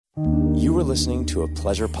You were listening to a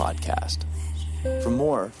Pleasure podcast. For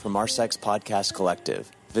more from our Sex Podcast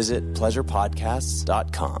Collective, visit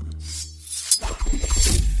pleasurepodcasts.com.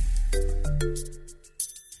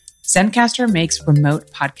 Zencastr makes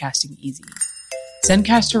remote podcasting easy.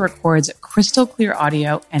 Zencastr records crystal clear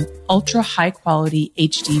audio and ultra high quality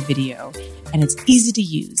HD video, and it's easy to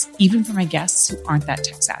use, even for my guests who aren't that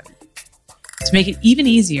tech savvy. To make it even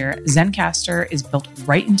easier, Zencastr is built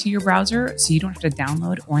right into your browser, so you don't have to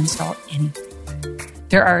download or install anything.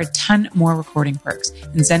 There are a ton more recording perks,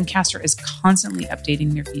 and Zencastr is constantly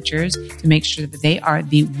updating their features to make sure that they are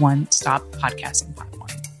the one-stop podcasting platform.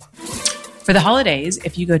 For the holidays,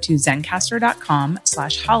 if you go to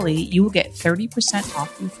zencastr.com/holly, you will get 30%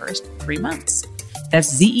 off your first 3 months.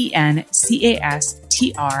 That's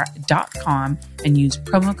zencastr.com and use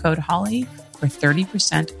promo code HOLLY for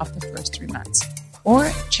 30% off the first 3 months.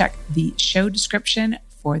 Or check the show description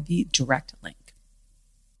for the direct link.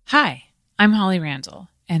 Hi, I'm Holly Randall,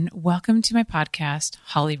 and welcome to my podcast,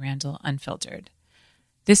 Holly Randall Unfiltered.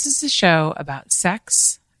 This is a show about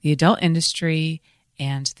sex, the adult industry,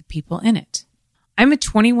 and the people in it. I'm a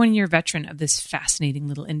 21-year veteran of this fascinating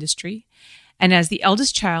little industry, and as the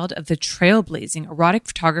eldest child of the trailblazing erotic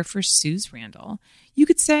photographer Suze Randall, you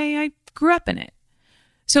could say I grew up in it.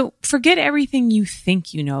 So forget everything you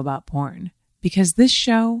think you know about porn, because this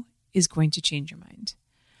show is going to change your mind.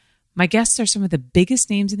 My guests are some of the biggest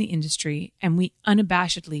names in the industry, and we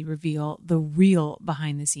unabashedly reveal the real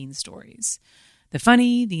behind-the-scenes stories. The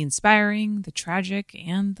funny, the inspiring, the tragic,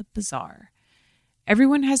 and the bizarre.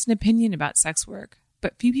 Everyone has an opinion about sex work,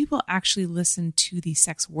 but few people actually listen to the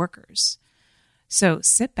sex workers. So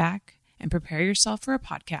sit back and prepare yourself for a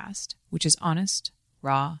podcast which is honest,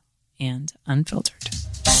 raw, and unfiltered.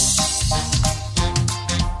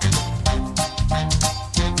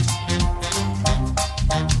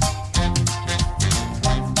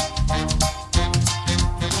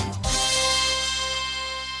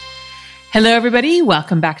 Hello, everybody.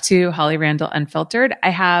 Welcome back to Holly Randall Unfiltered.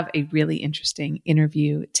 I have a really interesting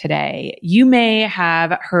interview today. You may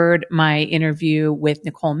have heard my interview with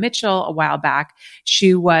Nicole Mitchell a while back.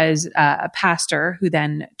 She was a pastor who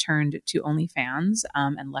then turned to OnlyFans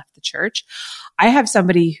and left the church. I have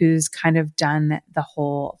somebody who's kind of done the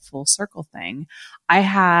whole full circle thing. I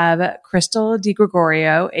have Crystal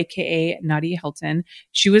DiGregorio, aka Nadia Hilton.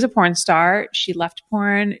 She was a porn star. She left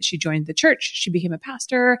porn. She joined the church. She became a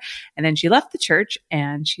pastor, and then she left the church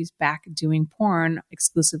and she's back doing porn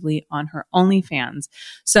exclusively on her OnlyFans.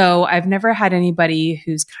 So I've never had anybody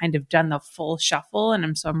who's kind of done the full shuffle. And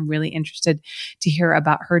I'm really interested to hear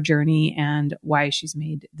about her journey and why she's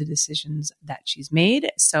made the decisions that she's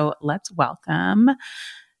made. So let's welcome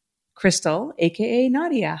Crystal, aka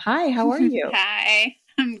Nadia. Hi, how are you? Hi,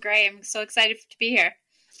 I'm great. I'm so excited to be here.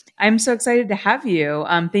 I'm so excited to have you.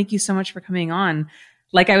 Thank you so much for coming on.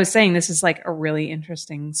 Like I was saying, this is like a really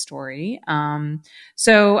interesting story.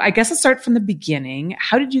 So I guess let's start from the beginning.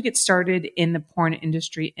 How did you get started in the porn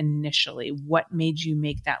industry initially? What made you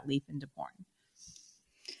make that leap into porn?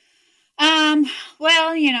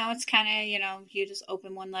 Well, it's kind of, you just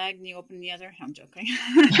open one leg and you open the other. I'm joking.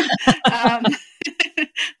 A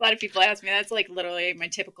lot of people ask me, that's like literally my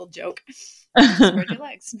typical joke. Spread your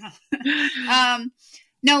legs. No.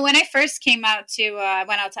 No, when I first came out I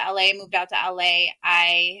went out to LA, moved out to LA,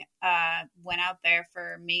 I went out there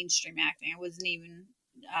for mainstream acting. I wasn't even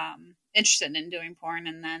interested in doing porn.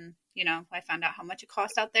 And then, I found out how much it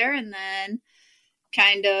cost out there, and then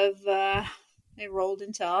kind of it rolled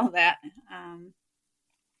into all that. And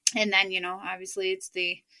then, obviously it's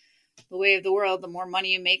the way of the world. The more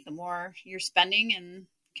money you make, the more you're spending, and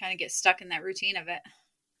kind of get stuck in that routine of it.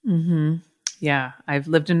 Mm-hmm. Yeah, I've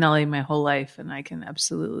lived in LA my whole life, and I can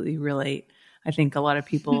absolutely relate. I think a lot of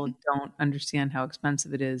people don't understand how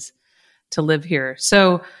expensive it is to live here.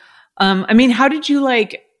 So, how did you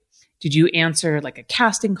answer like a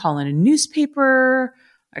casting call in a newspaper?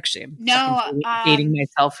 Actually, I'm dating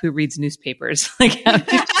myself who reads newspapers. No,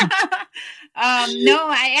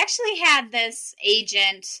 I actually had this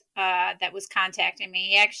agent that was contacting me.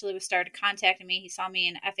 He actually started contacting me. He saw me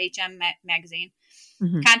in FHM magazine.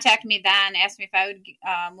 Mm-hmm. Contacted me then, asked me if I would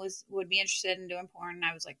be interested in doing porn, and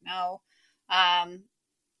I was like, no. And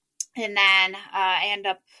then I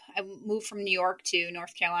moved from New York to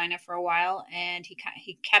North Carolina for a while, and he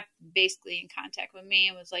kept basically in contact with me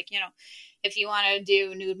and was like, if you want to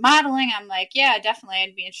do nude modeling, I'm like, yeah, definitely,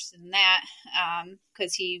 I'd be interested in that,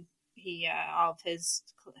 because he all of his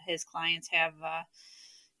clients have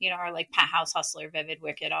are like Penthouse, Hustler, Vivid,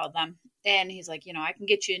 Wicked, all of them. And he's like, I can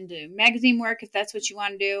get you into magazine work if that's what you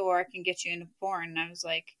want to do, or I can get you into porn. And I was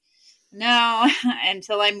like, no,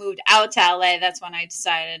 until I moved out to LA. That's when I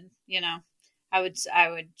decided, I would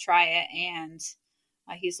try it. And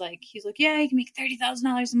he's like, yeah, you can make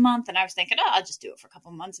 $30,000 a month. And I was thinking, I'll just do it for a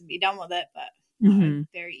couple months and be done with it. But I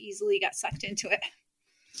very easily got sucked into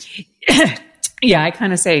it. Yeah, I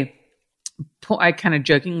kind of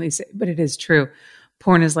jokingly say, but it is true.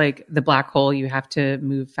 Porn is like the black hole. You have to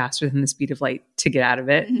move faster than the speed of light to get out of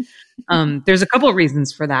it. There's a couple of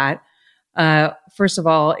reasons for that. First of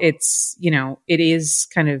all, it's, it is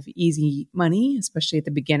kind of easy money, especially at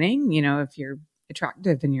the beginning, if you're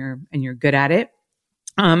attractive and you're good at it.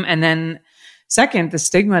 And then second, the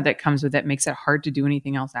stigma that comes with it makes it hard to do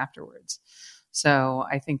anything else afterwards. So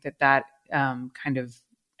I think that kind of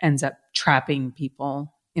ends up trapping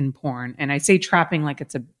people in porn. And I say trapping like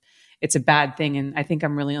it's a bad thing. And I think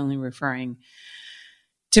I'm really only referring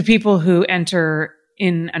to people who enter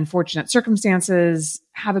in unfortunate circumstances,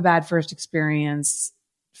 have a bad first experience,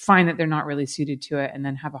 find that they're not really suited to it, and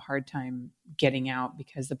then have a hard time getting out,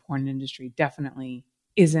 because the porn industry definitely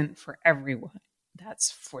isn't for everyone. That's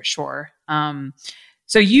for sure.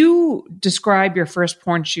 So you describe your first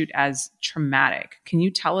porn shoot as traumatic. Can you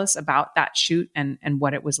tell us about that shoot and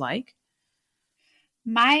what it was like?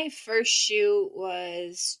 My first shoot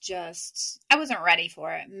was just, I wasn't ready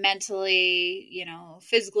for it. Mentally,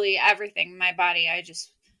 physically, everything, my body, I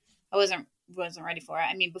wasn't ready for it.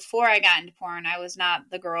 I mean, before I got into porn, I was not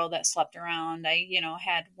the girl that slept around. I,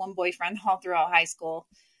 had one boyfriend all throughout high school.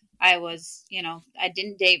 I was, I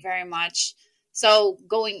didn't date very much. So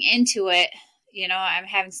going into it, I'm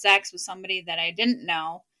having sex with somebody that I didn't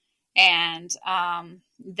know. And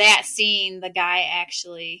that scene, the guy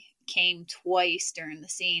actually came twice during the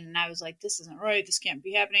scene, and I was like, this isn't right. This can't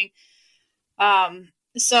be happening.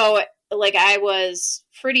 So like, I was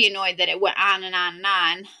pretty annoyed that it went on and on and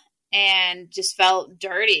on, and just felt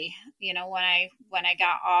dirty. When I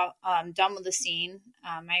got done with the scene,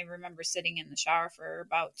 I remember sitting in the shower for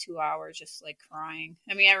about 2 hours, just like crying.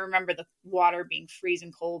 I mean, I remember the water being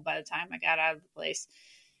freezing cold by the time I got out of the place,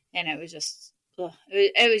 and it was just,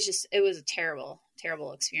 it was a terrible,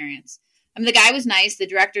 terrible experience. I mean, the guy was nice. The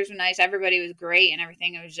directors were nice. Everybody was great and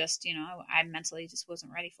everything. It was just, I mentally just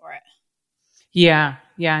wasn't ready for it. Yeah.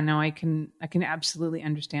 Yeah. No, I can absolutely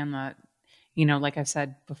understand that. Like I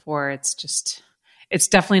said before, it's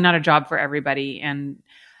definitely not a job for everybody. And,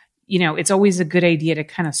 it's always a good idea to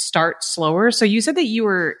kind of start slower. So you said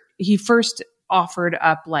that he first offered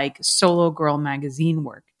up like Solo Girl magazine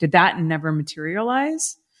work. Did that never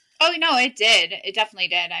materialize? Oh, no, it did. It definitely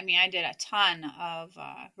did. I mean, I did a ton of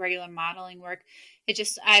regular modeling work.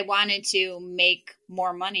 I wanted to make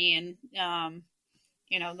more money, and,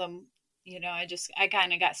 I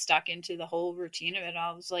kind of got stuck into the whole routine of it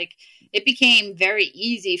all. It was like, it became very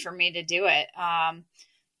easy for me to do it. I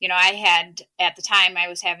had, at the time, I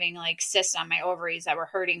was having like cysts on my ovaries that were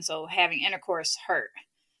hurting. So having intercourse hurt.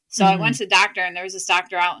 So I went to the doctor, and there was this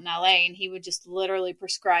doctor out in LA, and he would just literally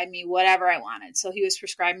prescribe me whatever I wanted. So he was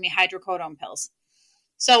prescribing me hydrocodone pills.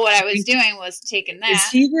 So what I was doing was taking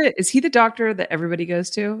that. Is he the doctor that everybody goes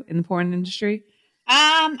to in the porn industry?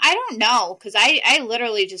 I don't know, because I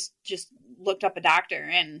literally just looked up a doctor,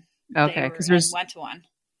 and went to one.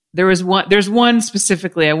 There's one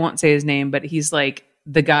specifically, I won't say his name, but he's like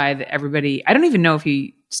the guy that everybody, I don't even know if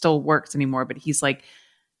he still works anymore, but he's like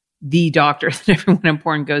the doctor that everyone in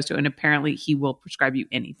porn goes to, and apparently he will prescribe you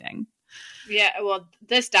anything. Yeah, well,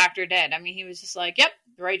 this doctor did. I mean, he was just like, yep,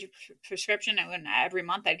 write your prescription. Every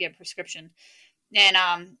month I'd get a prescription. And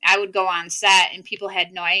I would go on set, and people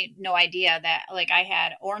had no idea that, like, I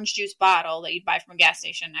had orange juice bottle that you'd buy from a gas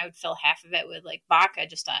station. I would fill half of it with like vodka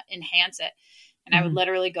just to enhance it. And I would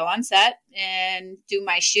literally go on set and do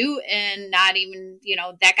my shoot, and not even,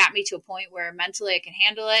 that got me to a point where mentally I could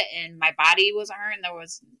handle it, and my body wasn't hurting. There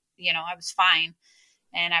was, I was fine.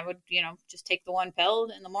 And I would, just take the one pill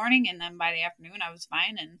in the morning, and then by the afternoon I was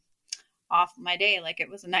fine and off my day like it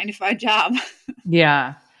was a 9-to-5 job.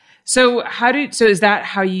 Yeah. So is that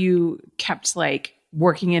how you kept like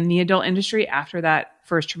working in the adult industry after that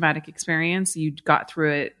first traumatic experience? You got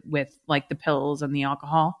through it with like the pills and the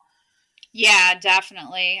alcohol? Yeah,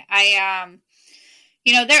 definitely. I,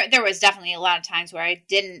 there was definitely a lot of times where I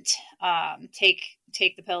didn't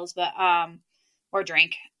take the pills, but or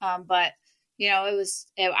drink. But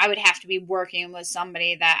I would have to be working with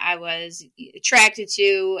somebody that I was attracted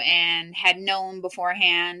to and had known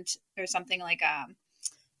beforehand, or something like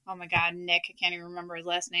oh my God, Nick, I can't even remember his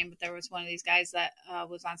last name, but there was one of these guys that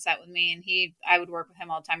was on set with me, and I would work with him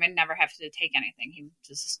all the time. I'd never have to take anything.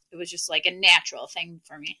 It was just like a natural thing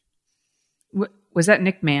for me. Was that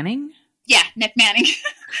Nick Manning? Yeah, Nick Manning.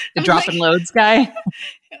 The dropping loads guy.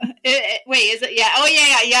 Wait, is it? Yeah. Oh,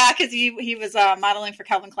 yeah. Because he was modeling for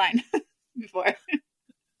Calvin Klein before.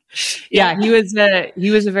 Yeah, he was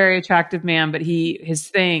a very attractive man, but his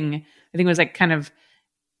thing, I think, was like kind of,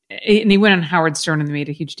 and he went on Howard Stern and they made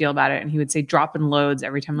a huge deal about it. And he would say dropping loads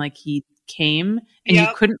every time like he came, and you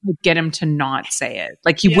couldn't get him to not say it.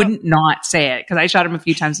 Like he wouldn't not say it. Cause I shot him a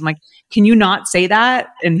few times. I'm like, can you not say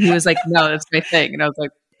that? And he was like, no, that's my thing. And I was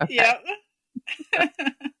like, okay. Yep.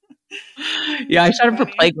 Yeah. I shot him for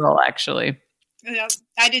Playgirl actually. Yep.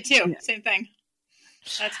 I did too. Yeah. Same thing.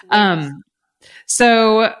 That's hilarious.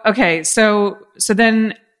 So, okay. So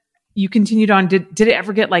then you continued on. Did it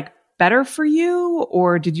ever get like better for you,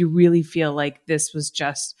 or did you really feel like this was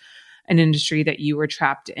just an industry that you were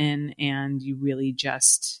trapped in and you really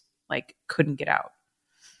just like couldn't get out?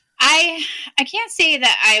 I can't say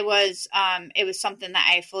that I was, it was something that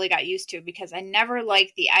I fully got used to, because I never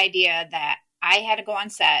liked the idea that I had to go on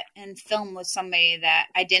set and film with somebody that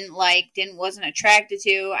I didn't like, wasn't attracted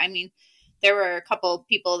to. I mean, there were a couple of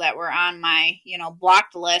people that were on my,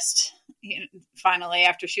 blocked list. Finally,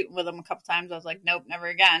 after shooting with them a couple times, I was like, nope, never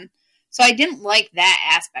again. So I didn't like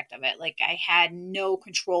that aspect of it. Like I had no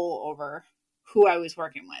control over who I was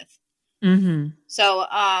working with. Mm-hmm. So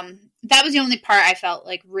that was the only part I felt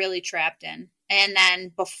like really trapped in. And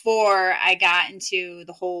then before I got into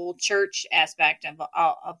the whole church aspect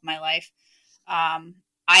of my life,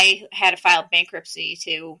 I had to file bankruptcy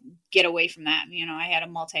to get away from that. I had a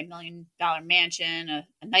multi-million-dollar mansion, a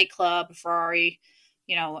nightclub, a Ferrari,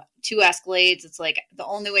 2 Escalades. It's like the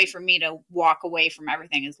only way for me to walk away from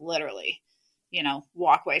everything is literally,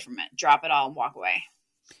 walk away from it, drop it all and walk away.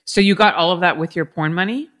 So you got all of that with your porn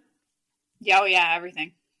money? Yeah, oh yeah,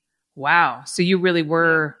 everything. Wow. So you really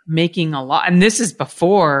were making a lot. And this is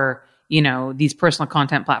before, these personal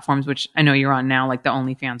content platforms, which I know you're on now, like the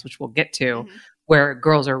OnlyFans, which we'll get to, mm-hmm. where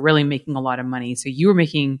girls are really making a lot of money. So you were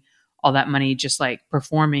making all that money just like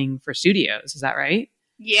performing for studios. Is that right?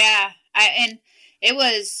 Yeah. And it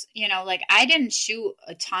was, like I didn't shoot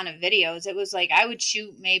a ton of videos. It was like I would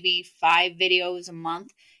shoot maybe 5 videos a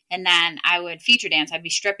month, and then I would feature dance. I'd be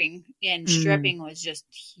stripping, and stripping was just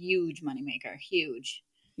huge moneymaker, huge.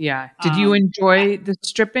 Yeah. Did you enjoy the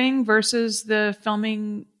stripping versus the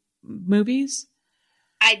filming movies?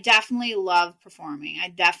 I definitely love performing. I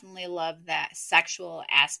definitely love that sexual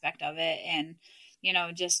aspect of it. And,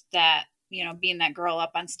 just that, being that girl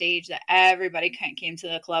up on stage that everybody came to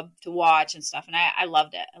the club to watch and stuff. And I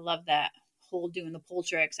loved it. I loved that whole doing the pole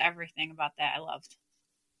tricks, everything about that I loved.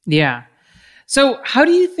 Yeah. So how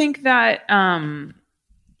do you think that,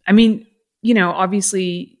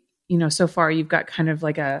 obviously, so far you've got kind of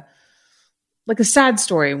like a sad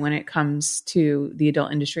story when it comes to the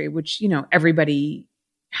adult industry, which, everybody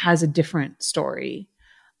has a different story.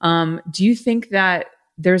 Do you think that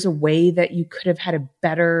there's a way that you could have had a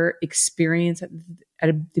better experience at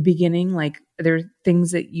the beginning? Like, are there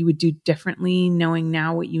things that you would do differently knowing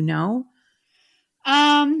now what you know?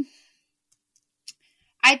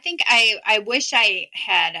 I think I wish I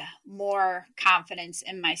had more confidence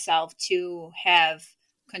in myself to have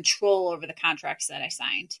control over the contracts that I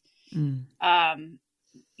signed.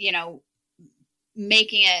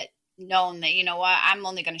 Making it known that, I'm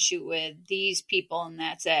only going to shoot with these people and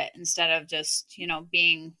that's it, instead of just,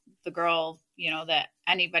 being the girl, that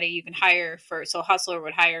anybody you can hire for. So Hustler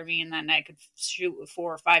would hire me and then I could shoot with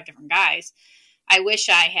 4 or 5 different guys. I wish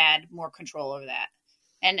I had more control over that.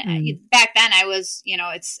 And back then I was,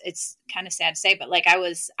 it's kind of sad to say, but like I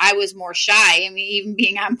was more shy. I mean, even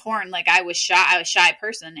being on porn, like I was a shy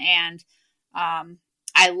person, and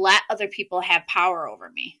I let other people have power over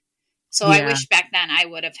me. So I wish back then I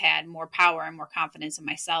would have had more power and more confidence in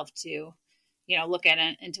myself to, look at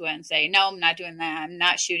it, into it and say, no, I'm not doing that. I'm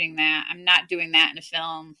not shooting that. I'm not doing that in a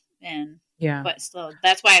film. But still,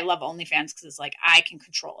 that's why I love OnlyFans, because it's like I can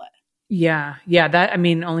control it. Yeah.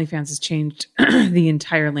 OnlyFans has changed the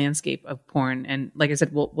entire landscape of porn. And like I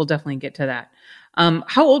said, we'll definitely get to that.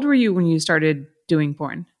 How old were you when you started doing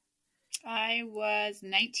porn? I was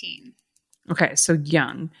 19. Okay. So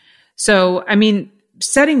young. So,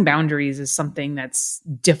 setting boundaries is something that's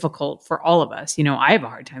difficult for all of us. I have a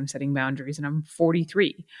hard time setting boundaries, and I'm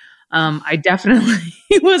 43. I definitely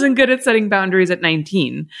wasn't good at setting boundaries at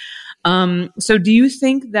 19. So do you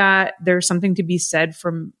think that there's something to be said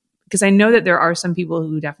because I know that there are some people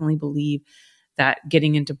who definitely believe that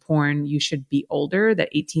getting into porn, you should be older, that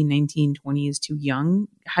 18, 19, 20 is too young.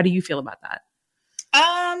 How do you feel about that?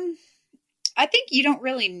 I think you don't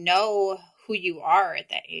really know who you are at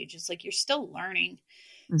that age. It's like you're still learning.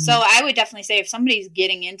 Mm-hmm. So I would definitely say if somebody's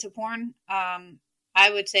getting into porn, I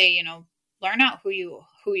would say, learn out who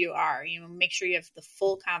you are. You know, make sure you have the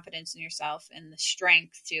full confidence in yourself and the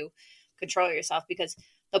strength to control yourself, because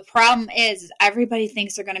the problem is everybody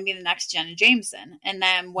thinks they're going to be the next Jenna Jameson. And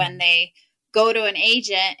then when they go to an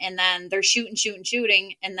agent and then they're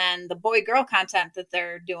shooting, and then the boy-girl content that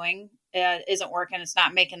they're doing isn't working. It's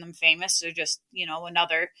not making them famous. They're just, you know,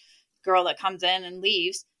 another girl that comes in and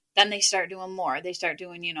leaves. Then they start doing more. They start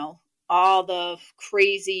doing, you know, all the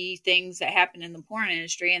crazy things that happen in the porn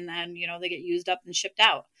industry. And then, you know, they get used up and shipped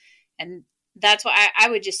out. And that's why I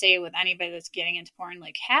would just say with anybody that's getting into porn,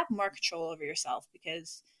 like, have more control over yourself,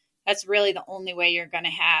 because that's really the only way you're going to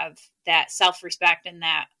have that self-respect and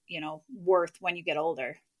that, you know, worth when you get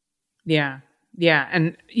older. Yeah. Yeah.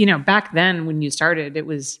 And, you know, back then when you started, it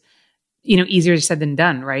was, you know, easier said than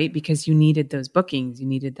done, right? Because you needed those bookings, you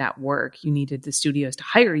needed that work, you needed the studios to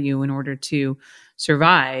hire you in order to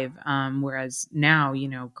survive. Whereas now, you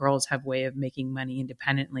know, girls have a way of making money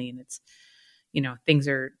independently, and it's, you know, things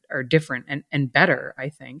are different and better, I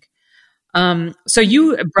think. So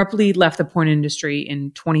you abruptly left the porn industry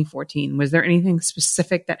in 2014. Was there anything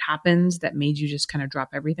specific that happened that made you just kind of drop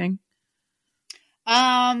everything?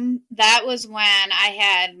 That was when I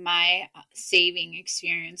had my saving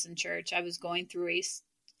experience in church. I was going through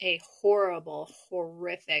a horrible,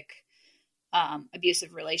 horrific,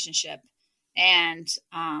 abusive relationship. And,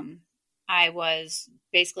 I was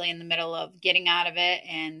basically in the middle of getting out of it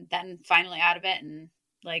and then finally out of it. And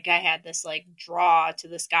like, I had this like draw to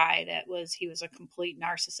this guy he was a complete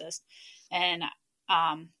narcissist, and,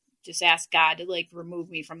 just asked God to like remove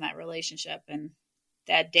me from that relationship. And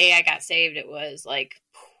that day I got saved, it was like,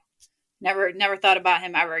 never thought about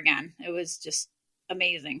him ever again. It was just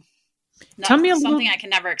amazing. Tell me something I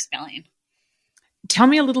can never explain. Tell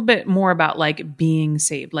me a little bit more about like being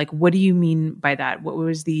saved. Like, what do you mean by that? What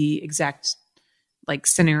was the exact like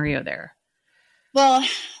scenario there? Well,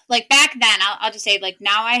 like back then, I'll just say like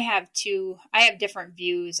now I have different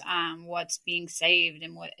views on what's being saved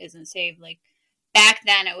and what isn't saved. Like back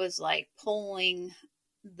then it was like pulling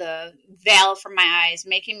the veil from my eyes,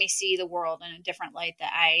 making me see the world in a different light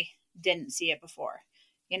that I didn't see it before.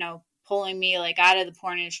 You know, pulling me like out of the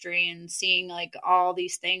porn industry and seeing like all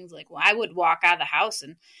these things. Like, well, I would walk out of the house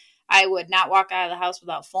and I would not walk out of the house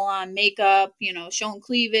without full on makeup, you know, showing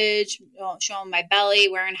cleavage, showing my belly,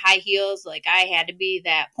 wearing high heels. Like I had to be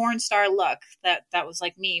that porn star look. That was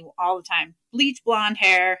like me all the time. Bleach blonde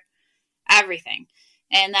hair, everything.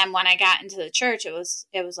 And then when I got into the church, it was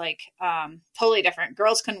like totally different.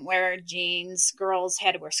 Girls couldn't wear jeans. Girls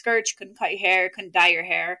had to wear skirts. You couldn't cut your hair. Couldn't dye your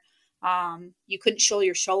hair. You couldn't show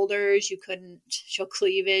your shoulders. You couldn't show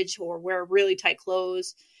cleavage or wear really tight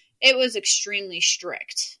clothes. It was extremely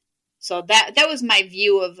strict. So that was my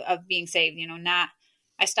view of being saved. You know,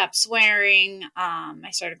 I stopped swearing. I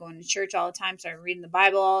started going to church all the time. Started reading the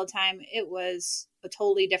Bible all the time. It was a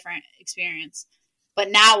totally different experience. But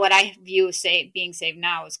now what I view as being saved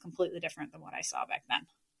now is completely different than what I saw back then.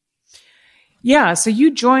 Yeah. So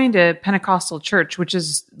you joined a Pentecostal church, which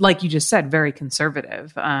is, like you just said, very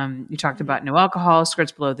conservative. You talked about no alcohol,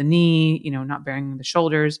 skirts below the knee, you know, not bearing the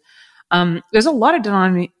shoulders. There's a lot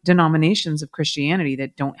of denominations of Christianity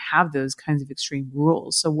that don't have those kinds of extreme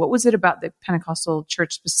rules. So what was it about the Pentecostal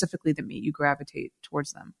church specifically that made you gravitate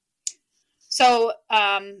towards them? So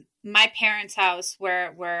my parents' house,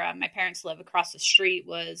 where my parents live across the street,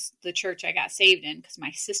 was the church I got saved in because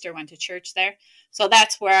my sister went to church there. So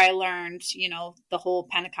that's where I learned, you know, the whole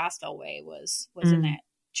Pentecostal way was in that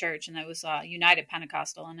church. And it was United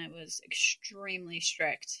Pentecostal, and it was extremely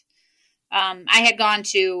strict. I had gone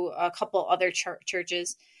to a couple other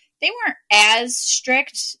churches. They weren't as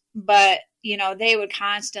strict, but, you know, they would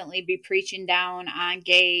constantly be preaching down on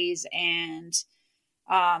gays and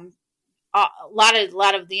a lot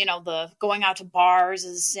of the, you know, the going out to bars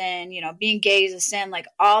is a sin, you know, being gay is a sin, like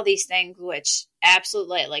all these things, which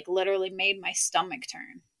absolutely like literally made my stomach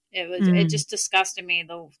turn. It just disgusted me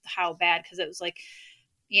how bad, because it was like,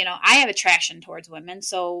 you know, I have attraction towards women.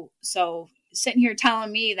 So sitting here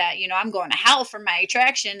telling me that, you know, I'm going to hell for my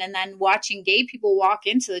attraction, and then watching gay people walk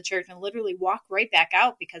into the church and literally walk right back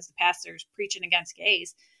out because the pastor's preaching against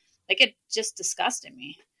gays. Like, it just disgusted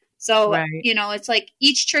me. So, right. You know, it's like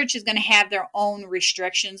each church is going to have their own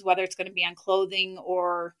restrictions, whether it's going to be on clothing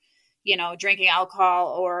or, you know, drinking alcohol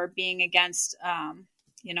or being against,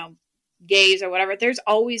 you know, gays or whatever. There's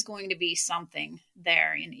always going to be something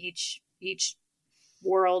there in each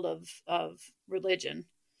world of religion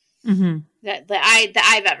that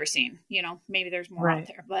I've ever seen. You know, maybe there's more out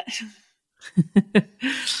there, but.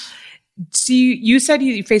 So you said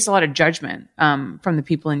you faced a lot of judgment from the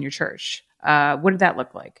people in your church. What did that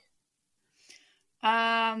look like?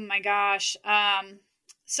 My gosh.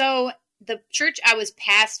 So the church I was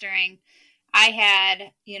pastoring, I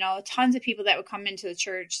had, tons of people that would come into the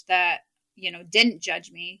church that, didn't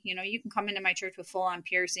judge me. You can come into my church with full on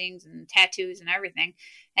piercings and tattoos and everything.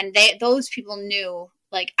 And those people knew,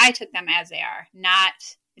 like, I took them as they are.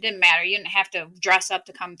 It didn't matter. You didn't have to dress up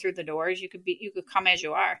to come through the doors. You could come as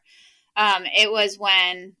you are. It was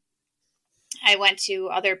when I went to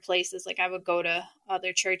other places, like I would go to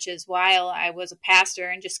other churches while I was a pastor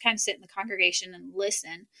and just kind of sit in the congregation and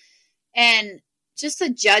listen. And just the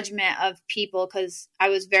judgment of people, because I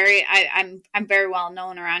was I'm very well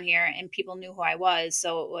known around here and people knew who I was.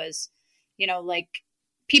 So it was, like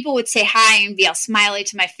people would say hi and be all smiley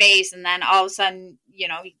to my face. And then all of a sudden,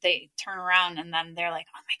 they turn around and then they're like,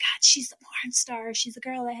 oh my God, she's the porn star. She's the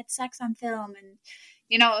girl that had sex on film. And,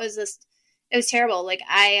 it was terrible. Like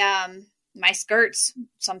my skirts,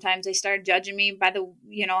 sometimes they started judging me by the,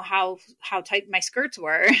 how tight my skirts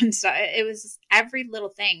were. And so it was every little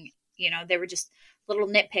thing, they were just little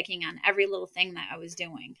nitpicking on every little thing that I was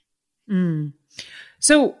doing. Mm.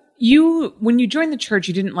 So when you joined the church,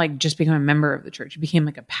 you didn't like just become a member of the church, you became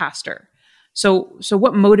like a pastor. So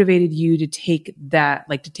what motivated you to take that,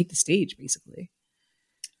 like to take the stage basically?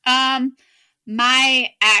 My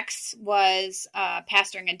ex was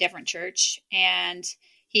pastoring a different church, and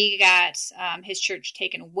he got his church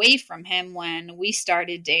taken away from him when we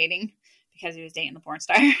started dating because he was dating the porn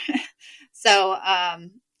star. So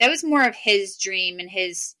that was more of his dream and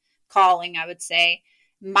his calling, I would say.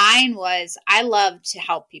 Mine was, I love to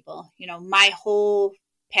help people. My whole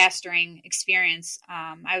pastoring experience,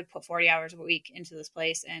 I would put 40 hours a week into this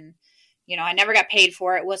place, and I never got paid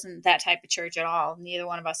for it. It wasn't that type of church at all. Neither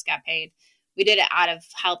one of us got paid. We did it out of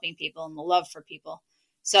helping people and the love for people.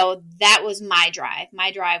 So that was my drive.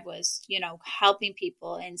 My drive was, helping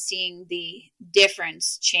people and seeing the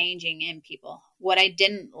difference changing in people. What I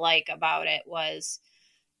didn't like about it was,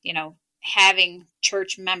 having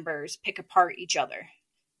church members pick apart each other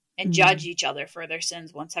and judge each other for their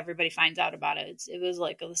sins once everybody finds out about it. It was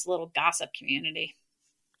like this little gossip community.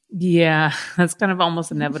 Yeah, that's kind of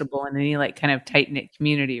almost inevitable in any like kind of tight-knit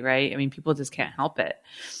community, right? I mean, people just can't help it.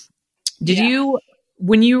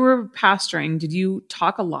 When you were pastoring, did you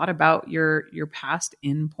talk a lot about your past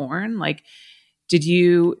in porn? Like, did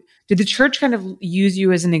the church kind of use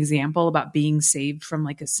you as an example about being saved from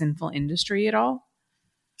like a sinful industry at all?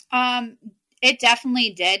 It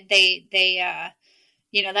definitely did. They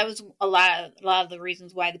that was a lot of the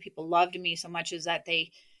reasons why the people loved me so much, is that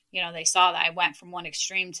they saw that I went from one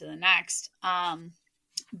extreme to the next.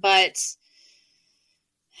 But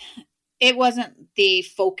it wasn't the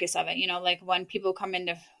focus of it, like when people come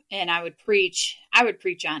into, and I would preach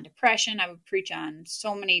on depression. I would preach on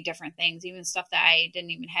so many different things, even stuff that I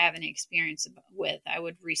didn't even have any experience with. I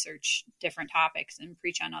would research different topics and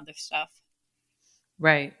preach on other stuff.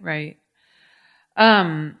 Right.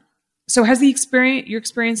 So has your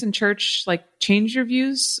experience in church like changed your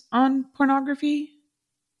views on pornography?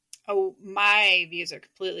 Oh, my views are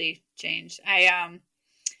completely changed.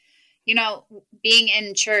 Being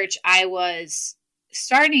in church, I was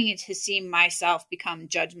starting to see myself become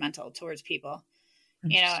judgmental towards people,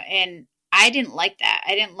 and I didn't like that.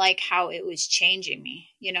 I didn't like how it was changing me.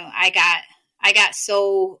 I got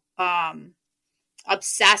so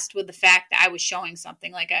obsessed with the fact that I was showing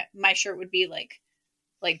something. Like my shirt would be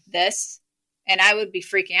like this, and I would be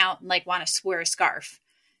freaking out and like want to wear a scarf.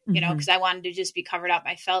 Because I wanted to just be covered up.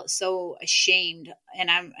 I felt so ashamed,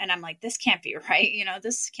 and I'm like, this can't be right.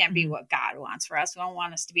 This can't be what God wants for us. We don't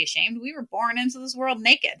want us to be ashamed. We were born into this world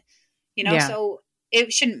naked, so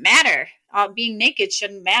it shouldn't matter. Being naked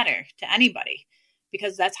shouldn't matter to anybody,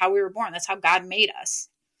 because that's how we were born. That's how God made us.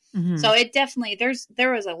 Mm-hmm. So it definitely,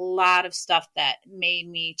 there was a lot of stuff that made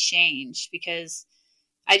me change, because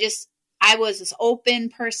I was this open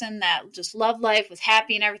person that just loved life, was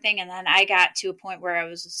happy and everything. And then I got to a point where I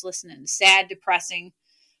was just listening to sad, depressing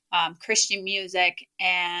Christian music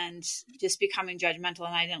and just becoming judgmental.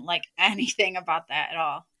 And I didn't like anything about that at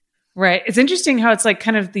all. Right. It's interesting how it's like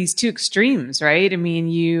kind of these two extremes, right? I mean,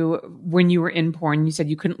 when you were in porn, you said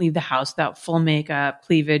you couldn't leave the house without full makeup,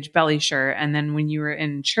 cleavage, belly shirt. And then when you were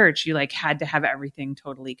in church, you like had to have everything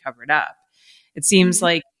totally covered up. It seems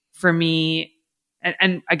like for me,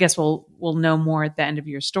 and I guess we'll know more at the end of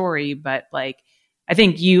your story, but like, I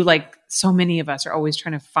think you, like so many of us, are always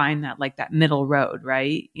trying to find that middle road,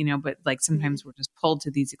 right? But like sometimes we're just pulled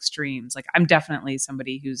to these extremes. Like I'm definitely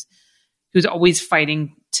somebody who's always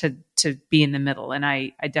fighting to be in the middle. And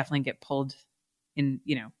I definitely get pulled in,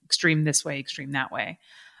 extreme this way, extreme that way.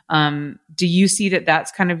 Do you see that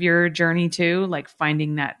that's kind of your journey too? Like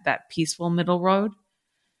finding that peaceful middle road?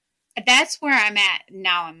 That's where I'm at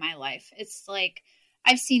now in my life. It's like,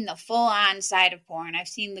 I've seen the full on side of porn. I've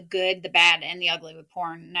seen the good, the bad, and the ugly with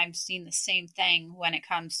porn. And I've seen the same thing when it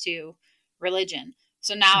comes to religion.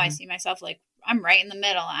 So now I see myself like, I'm right in the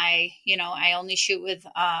middle. I only shoot with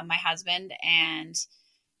my husband, and,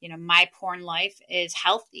 my porn life is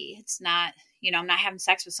healthy. It's not, I'm not having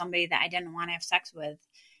sex with somebody that I didn't want to have sex with.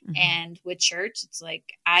 And with church, it's like,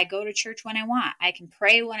 I go to church when I want. I can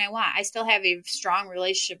pray when I want. I still have a strong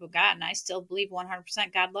relationship with God, and I still believe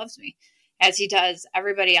 100% God loves me as he does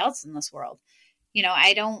everybody else in this world.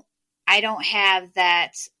 I don't have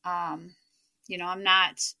that, I'm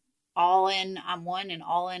not all in on one and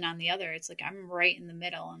all in on the other. It's like, I'm right in the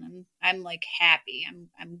middle, and I'm like happy.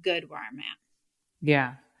 I'm good where I'm at.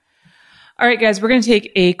 Yeah. All right, guys, we're going to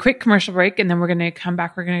take a quick commercial break, and then we're going to come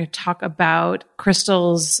back. We're going to talk about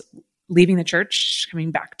Crystal's leaving the church, coming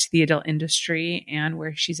back to the adult industry, and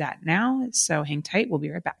where she's at now. So hang tight. We'll be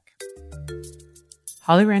right back.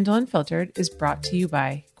 Holly Randall Unfiltered is brought to you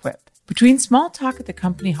by Quip. Between small talk at the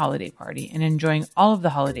company holiday party and enjoying all of the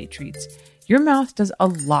holiday treats, your mouth does a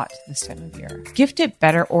lot this time of year. Gift it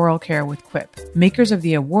better oral care with Quip, makers of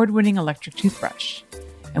the award-winning electric toothbrush.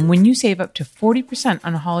 And when you save up to 40%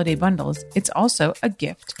 on holiday bundles, it's also a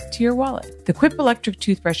gift to your wallet. The Quip electric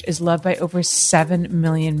toothbrush is loved by over 7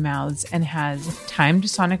 million mouths and has timed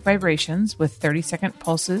sonic vibrations with 30-second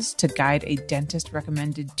pulses to guide a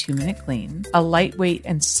dentist-recommended 2-minute clean, a lightweight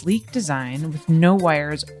and sleek design with no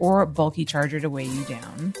wires or bulky charger to weigh you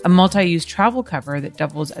down, a multi-use travel cover that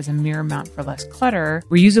doubles as a mirror mount for less clutter,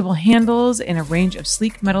 reusable handles in a range of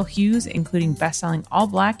sleek metal hues, including best-selling all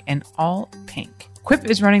black and all pink. Quip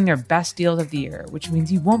is running their best deals of the year, which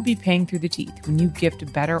means you won't be paying through the teeth when you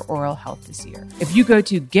gift better oral health this year. If you go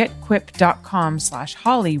to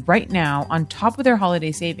getquip.com/Holly right now, on top of their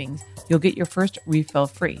holiday savings, you'll get your first refill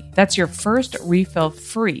free. That's your first refill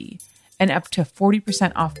free and up to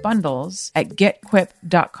 40% off bundles at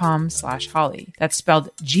getquip.com/Holly. That's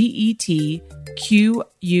spelled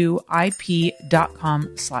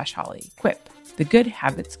GETQUIP.com/Holly. Quip, the good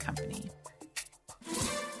habits company.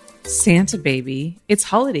 Santa baby, it's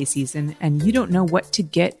holiday season and you don't know what to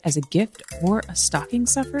get as a gift or a stocking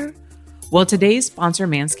stuffer? Well, today's sponsor,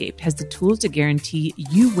 Manscaped, has the tools to guarantee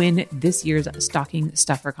you win this year's stocking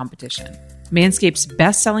stuffer competition. Manscaped's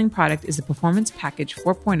best-selling product is the Performance Package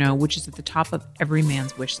 4.0, which is at the top of every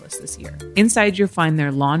man's wish list this year. Inside, you'll find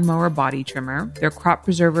their Lawnmower Body Trimmer, their Crop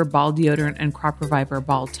Preserver Ball Deodorant and Crop Reviver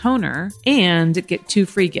Ball Toner, and get 2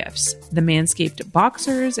 free gifts, the Manscaped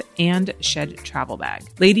Boxers and Shed Travel Bag.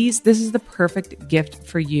 Ladies, this is the perfect gift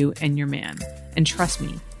for you and your man. And trust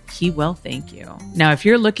me, he will thank you. Now, if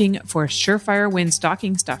you're looking for surefire win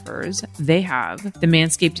stocking stuffers, they have the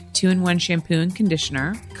Manscaped 2-in-1 shampoo and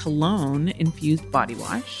conditioner, cologne infused body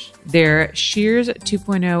wash, their Shears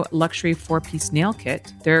 2.0 luxury 4-piece nail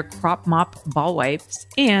kit, their Crop Mop ball wipes,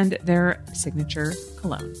 and their signature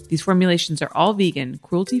cologne. These formulations are all vegan,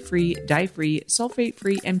 cruelty-free, dye-free,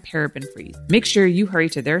 sulfate-free, and paraben-free. Make sure you hurry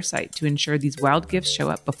to their site to ensure these wild gifts show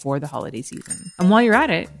up before the holiday season. And while you're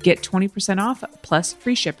at it, get 20% off plus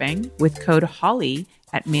free shipping with code HOLLY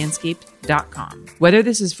at manscaped.com. Whether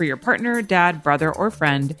this is for your partner, dad, brother, or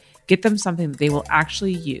friend, get them something that they will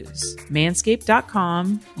actually use.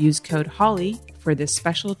 Manscaped.com. Use code HOLLY for this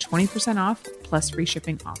special 20% off plus free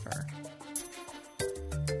shipping offer.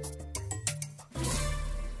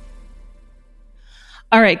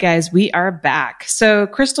 All right, guys, we are back. So,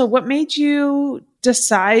 Crystal, what made you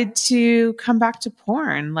decide to come back to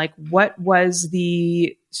porn? Like, what was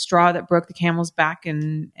the straw that broke the camel's back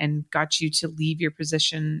and got you to leave your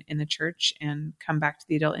position in the church and come back to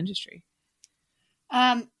the adult industry?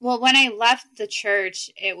 Well, when I left the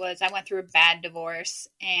church, I went through a bad divorce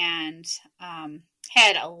and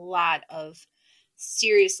had a lot of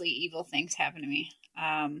seriously evil things happen to me.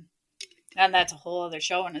 And that's a whole other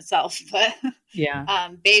show in itself. But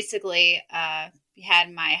yeah, basically, we had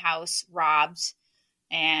my house robbed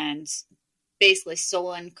and basically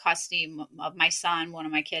stolen custody of my son, one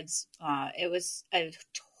of my kids. It was a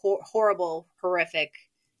horrible, horrific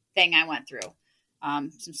thing I went through.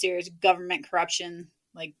 Some serious government corruption.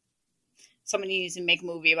 Like, somebody needs to make a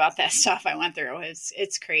movie about that stuff I went through.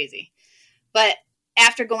 It's crazy. But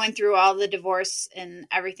after going through all the divorce and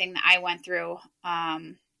everything that I went through,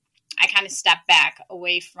 I kind of stepped back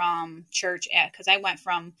away from church because I went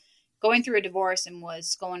from going through a divorce and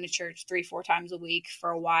was going to church 3-4 times a week for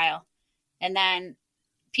a while. And then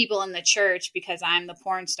people in the church, because I'm the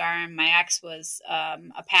porn star and my ex was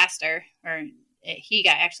a pastor, or he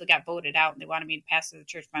actually got voted out and they wanted me to pastor the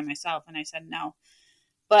church by myself. And I said no.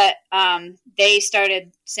 But they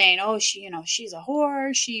started saying, oh, she's a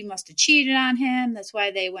whore. She must have cheated on him. That's why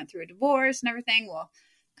they went through a divorce and everything. Well,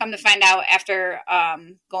 come to find out after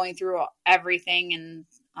going through everything and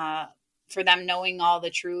for them knowing all the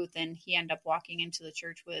truth, and he ended up walking into the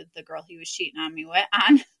church with the girl he was cheating on me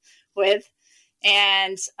with.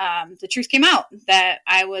 And the truth came out that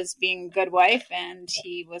I was being a good wife and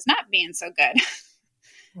he was not being so good.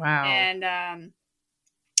 Wow. And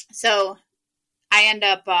so I end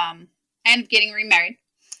up getting remarried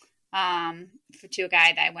to a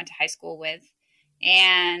guy that I went to high school with.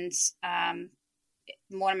 And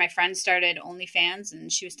one of my friends started OnlyFans,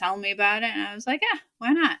 and she was telling me about it, and I was like, yeah,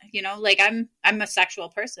 why not? You know, like I'm a sexual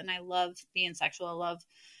person. I love being sexual. I love,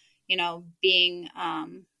 you know, being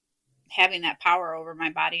having that power over my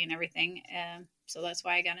body and everything. So that's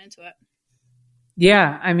why I got into it.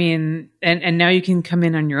 Yeah. I mean, and now you can come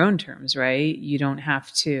in on your own terms, right? You don't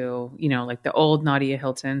have to, you know, like the old Nadia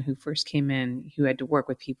Hilton who first came in, who had to work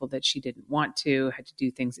with people that she didn't want to, had to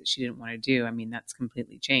do things that she didn't want to do. I mean, that's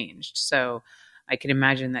completely changed. So I can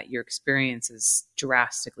imagine that your experience is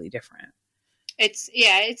drastically different. It's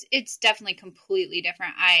definitely completely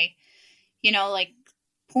different. You know, like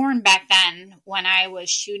porn back then, when I was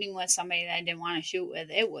shooting with somebody that I didn't want to shoot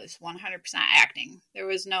with, it was 100% acting. There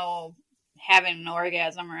was no having an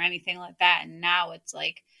orgasm or anything like that. And now it's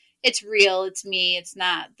like, it's real. It's me. It's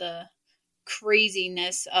not the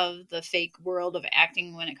craziness of the fake world of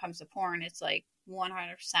acting when it comes to porn. It's like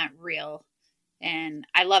 100% real. And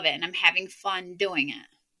I love it. And I'm having fun doing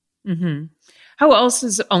it. Mm-hmm. How else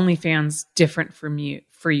is OnlyFans different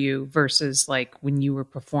for you versus like when you were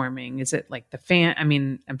performing? Is it like the fan? I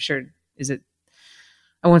mean, I'm sure, is it,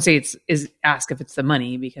 I won't say ask if it's the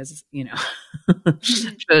money because, you know,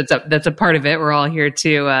 sure that's a part of it. We're all here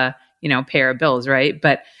to, you know, pay our bills. Right.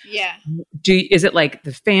 But yeah, is it like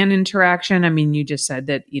the fan interaction? I mean, you just said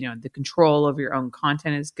that, you know, the control of your own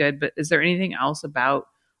content is good, but is there anything else about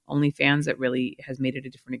OnlyFans that really has made it a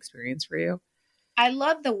different experience for you? I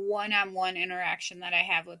love the one-on-one interaction that I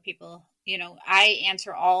have with people. You know, I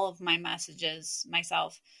answer all of my messages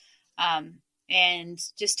myself. And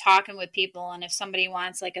just talking with people. And if somebody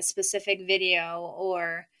wants like a specific video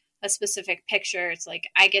or a specific picture, it's like,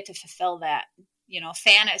 I get to fulfill that, you know,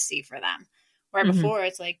 fantasy for them. Where before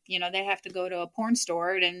it's like, you know, they have to go to a porn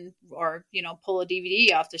store or, you know, pull a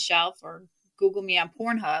DVD off the shelf or Google me on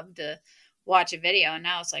Pornhub to watch a video. And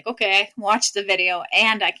now it's like, okay, I can watch the video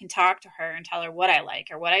and I can talk to her and tell her what I like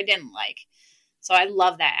or what I didn't like. So I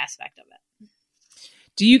love that aspect of it.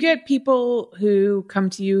 Do you get people who come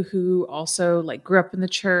to you who also like grew up in the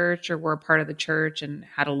church or were a part of the church and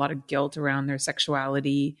had a lot of guilt around their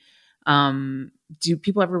sexuality? Do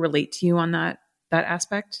people ever relate to you on that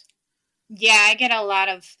aspect? Yeah, I get a lot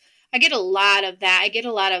of that. I get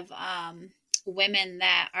a lot of women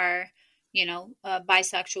that are, you know,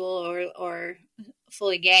 bisexual or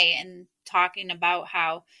fully gay and talking about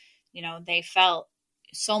how, you know, they felt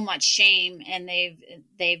so much shame and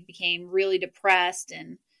they've became really depressed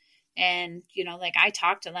and, you know, like I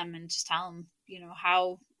talk to them and just tell them, you know,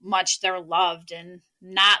 how much they're loved and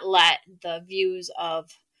not let the views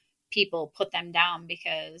of people put them down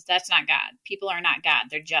because that's not God. People are not God.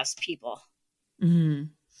 They're just people. Mm-hmm.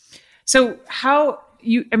 So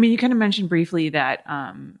you kind of mentioned briefly that,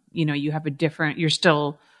 you know, you have you're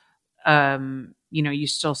still, you know, you're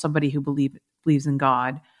still somebody who believes in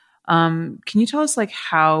God. Can you tell us like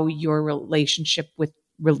how your relationship with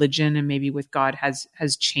religion and maybe with God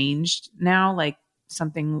has changed now? Like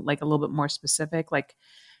something like a little bit more specific, like,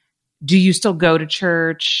 do you still go to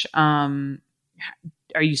church?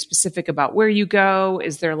 Are you specific about where you go?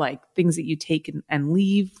 Is there like things that you take and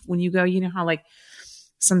leave when you go? You know how like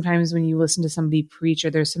sometimes when you listen to somebody preach,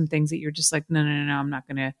 or there's some things that you're just like, no, I'm not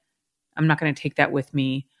gonna take that with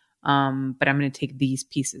me. But I'm gonna take these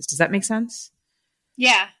pieces. Does that make sense?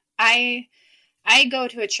 Yeah, I go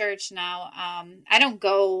to a church now. I don't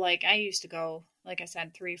go like I used to go, like I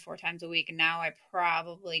said, 3-4 times a week, and now I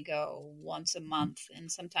probably go once a month,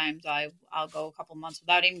 and sometimes I'll go a couple months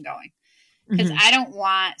without even going. Because I don't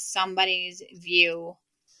want somebody's view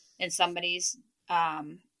and somebody's,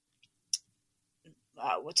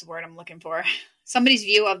 what's the word I'm looking for? Somebody's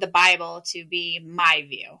view of the Bible to be my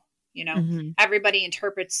view. You know, everybody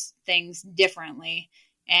interprets things differently.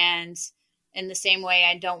 And in the same way,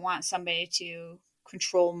 I don't want somebody to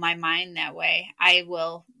control my mind that way. I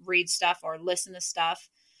will read stuff or listen to stuff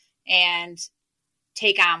and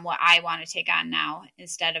take on what I want to take on now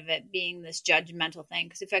instead of it being this judgmental thing.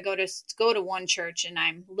 Because if I go to one church and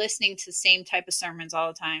I'm listening to the same type of sermons all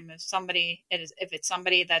the time, if it's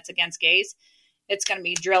somebody that's against gays, it's going to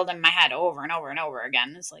be drilled in my head over and over and over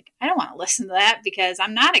again. It's like, I don't want to listen to that because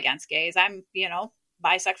I'm not against gays. I'm, you know,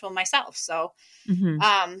 bisexual myself. So,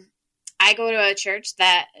 I go to a church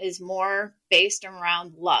that is more based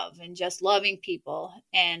around love and just loving people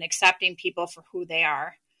and accepting people for who they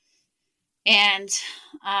are. And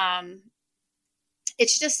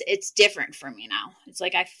it's different for me now. It's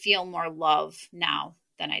like I feel more love now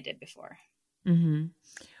than I did before. Mm-hmm.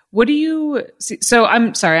 What do you see? So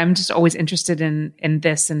I'm sorry, I'm just always interested in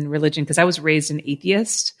this and religion because I was raised an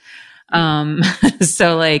atheist.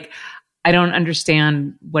 So like, I don't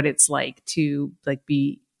understand what it's like to like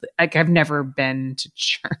be like, I've never been to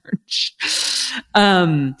church.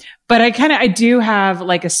 But I do have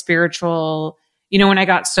like a spiritual, when I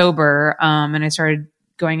got sober, and I started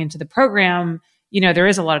going into the program, there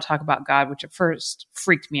is a lot of talk about God, which at first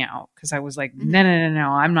freaked me out because I was like, no,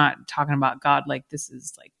 I'm not talking about God. Like this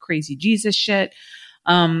is like crazy Jesus shit.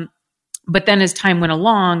 But then as time went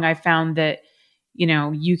along, I found that,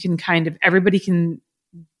 you can everybody can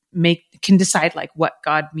decide like what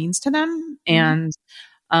God means to them and,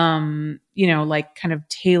 like kind of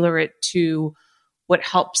tailor it to what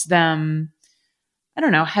helps them, I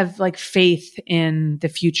don't know, have like faith in the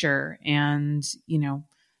future and,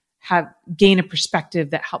 gain a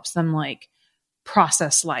perspective that helps them like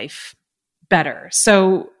process life better.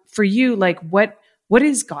 So for you, like what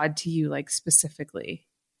is God to you, like specifically?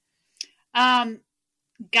 God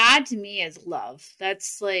to me is love.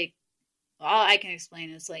 That's like all I can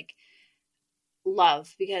explain is like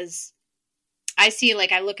love, because I see,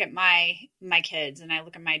 like, I look at my kids and I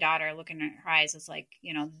look at my daughter, I look in her eyes. It's like,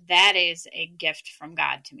 that is a gift from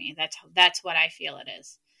God to me. That's what I feel it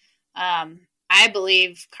is. I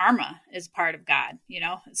believe karma is part of God.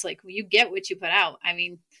 It's like you get what you put out. I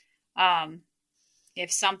mean,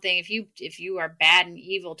 if you are bad and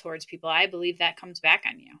evil towards people, I believe that comes back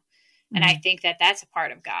on you. Mm-hmm. And I think that that's a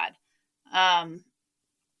part of God.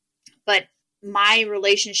 But my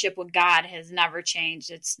relationship with God has never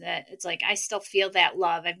changed. It's like, I still feel that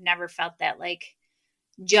love. I've never felt that like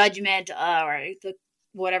judgment or the,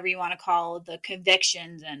 whatever you want to call it, the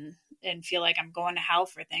convictions and feel like I'm going to hell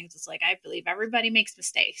for things. It's like, I believe everybody makes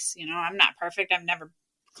mistakes. I'm not perfect. I've never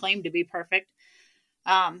claimed to be perfect.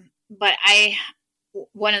 But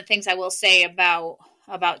one of the things I will say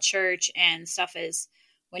about church and stuff is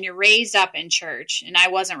when you're raised up in church, and I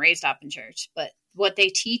wasn't raised up in church, but what they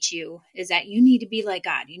teach you is that you need to be like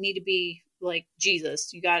God. You need to be like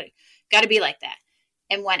Jesus. You got to be like that.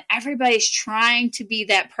 And when everybody's trying to be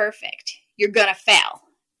that perfect, you're going to fail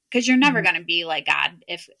because you're never going to be like God.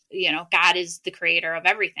 If, God is the creator of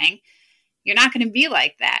everything, you're not going to be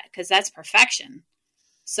like that because that's perfection.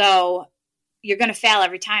 So you're going to fail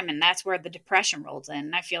every time. And that's where the depression rolls in.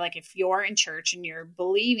 And I feel like if you're in church and you're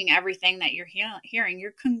believing everything that you're hearing,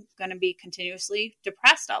 you're going to be continuously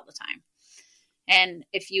depressed all the time. And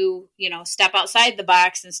if you, step outside the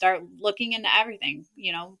box and start looking into everything,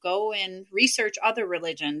 go and research other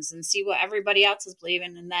religions and see what everybody else is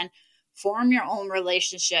believing, and then form your own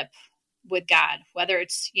relationship with God, whether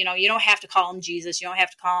it's, you don't have to call him Jesus. You don't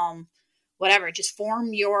have to call him whatever. Just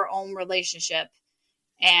form your own relationship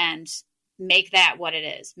and make that what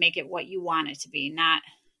it is. Make it what you want it to be, not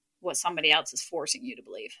what somebody else is forcing you to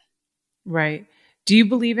believe. Right. Do you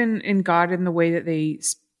believe in God in the way that they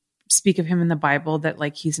speak of him in the Bible, that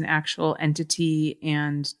like he's an actual entity?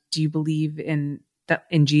 And do you believe in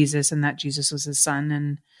Jesus and that Jesus was his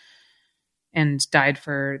son and died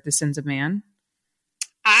for the sins of man?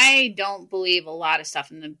 I don't believe a lot of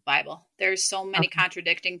stuff in the Bible. There's so many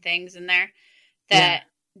contradicting things in there that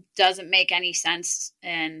doesn't make any sense.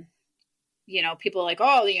 And, people are like,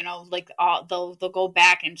 they'll go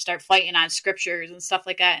back and start fighting on scriptures and stuff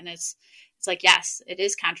like that. And it's like, yes, it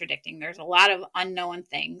is contradicting. There's a lot of unknown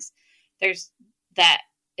things. There's that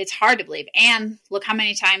it's hard to believe. And look how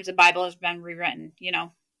many times the Bible has been rewritten.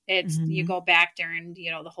 It's you go back during,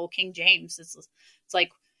 the whole King James. It's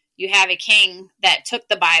like you have a king that took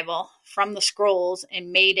the Bible from the scrolls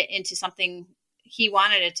and made it into something he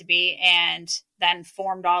wanted it to be, and then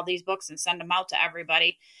formed all these books and sent them out to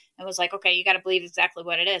everybody. And was like, okay, you got to believe exactly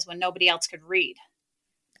what it is when nobody else could read.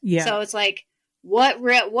 Yeah. So it's like, what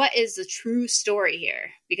is the true story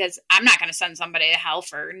here? Because I'm not going to send somebody to hell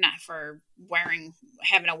for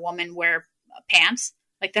having a woman wear pants.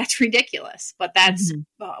 Like, that's ridiculous. But that's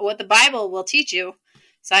what the Bible will teach you.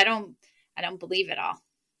 So I don't believe it all.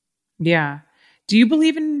 Yeah. Do you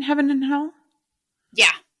believe in heaven and hell?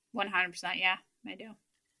 Yeah. 100%. Yeah, I do.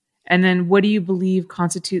 And then what do you believe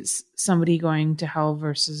constitutes somebody going to hell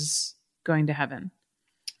versus going to heaven?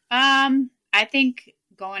 I think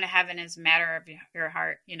going to heaven is a matter of your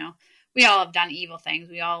heart. We all have done evil things.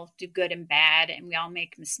 We all do good and bad, and we all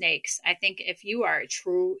make mistakes. I think if you are a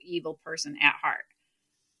true evil person at heart,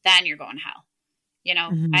 then you're going to hell.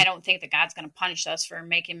 Mm-hmm. I don't think that God's going to punish us for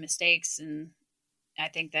making mistakes. And I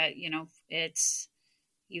think that, it's,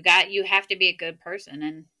 you have to be a good person,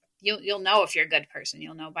 and you'll know if you're a good person.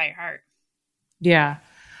 You'll know by your heart. Yeah.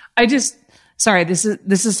 Sorry, this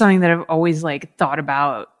is something that I've always like thought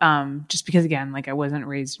about. Just because again, like I wasn't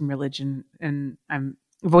raised in religion, and I've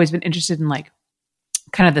always been interested in like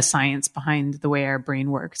kind of the science behind the way our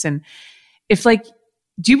brain works. And if like,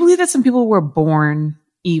 do you believe that some people were born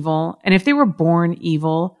evil? And if they were born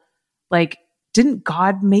evil, like, didn't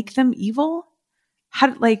God make them evil?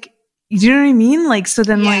 How, like, do you know what I mean? Like, so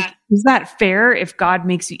then like, is that fair if God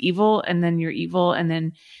makes you evil and then you're evil and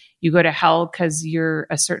then you go to hell because you're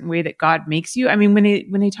a certain way that God makes you? I mean, when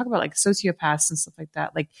they talk about like sociopaths and stuff like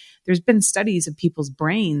that, like there's been studies of people's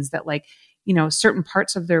brains that like, certain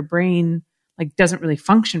parts of their brain like doesn't really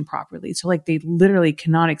function properly. So like they literally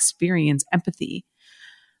cannot experience empathy.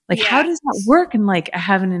 Like, how does that work in like a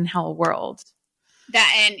heaven and hell world?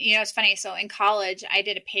 And it's funny. So in college, I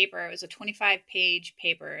did a paper. It was a 25-page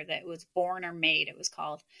paper that was Born or Made, it was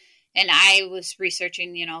called. And I was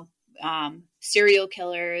researching, serial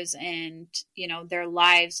killers and, their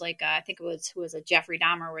lives. Like, I think it was a Jeffrey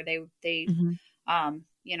Dahmer, where they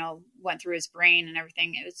went through his brain and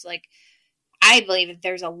everything. It was like, I believe that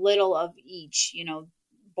there's a little of each,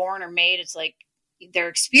 born or made. It's like their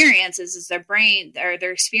experiences is their brain, or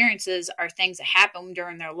their experiences are things that happen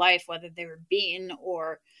during their life, whether they were beaten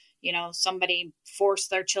or, somebody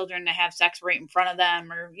forced their children to have sex right in front of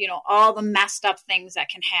them, or, all the messed up things that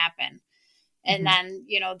can happen. And then,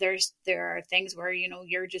 there are things where,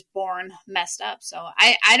 you're just born messed up. So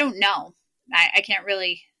I don't know. I can't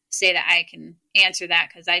really say that I can answer that,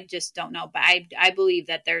 because I just don't know. But I believe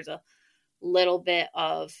that there's a little bit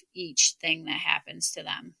of each thing that happens to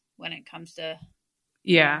them when it comes to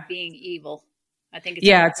being evil. I think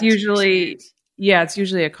it's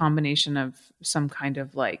usually a combination of some kind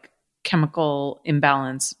of like chemical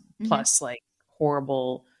imbalance plus like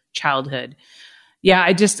horrible childhood.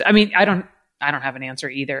 I don't have an answer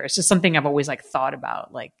either. It's just something I've always like thought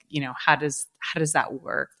about, like, how does that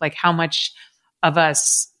work? Like how much of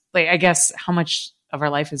us, like, I guess how much of our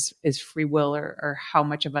life is free will, or how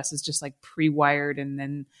much of us is just like pre-wired, and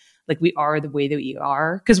then like we are the way that we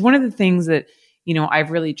are. Because one of the things that, I've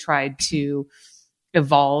really tried to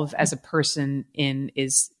evolve as a person in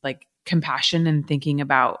is like compassion, and thinking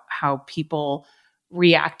about how people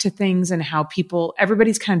react to things, and how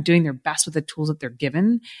everybody's kind of doing their best with the tools that they're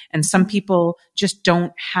given. And some people just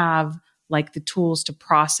don't have like the tools to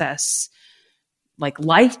process like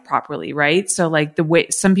life properly, right? So like the way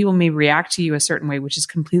some people may react to you a certain way, which is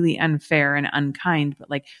completely unfair and unkind, but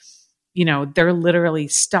like, they're literally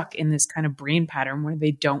stuck in this kind of brain pattern where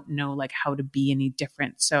they don't know like how to be any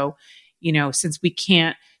different. So, since we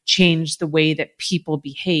can't change the way that people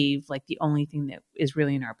behave, like the only thing that is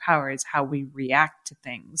really in our power is how we react to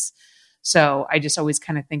things. So I just always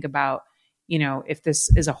kind of think about, if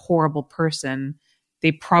this is a horrible person,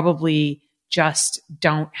 they probably just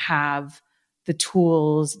don't have the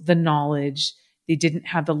tools, the knowledge. They didn't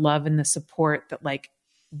have the love and the support that like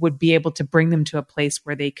would be able to bring them to a place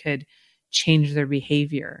where they could change their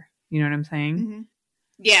behavior. You know what I'm saying? Mm-hmm.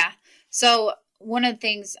 Yeah. So one of the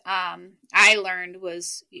things I learned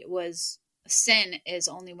was sin is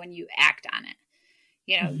only when you act on it.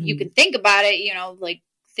 You can think about it, like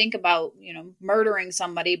think about, murdering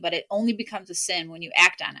somebody, but it only becomes a sin when you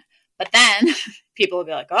act on it. But then people will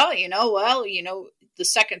be like, oh, the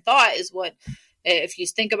second thought is what, if you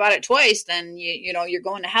think about it twice, then you're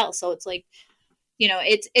going to hell. So it's like,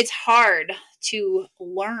 it's hard to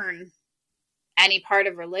learn any part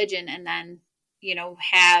of religion and then,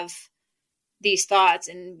 have these thoughts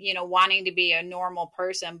and, wanting to be a normal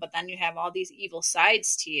person, but then you have all these evil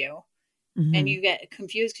sides to you and you get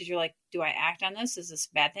confused because you're like, do I act on this? Is this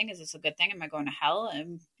a bad thing? Is this a good thing? Am I going to hell?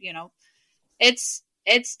 And,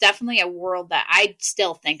 it's definitely a world that I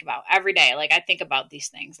still think about every day. Like I think about these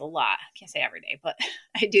things a lot. I can't say every day, but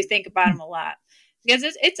I do think about them a lot because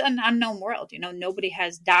it's an unknown world. Nobody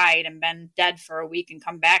has died and been dead for a week and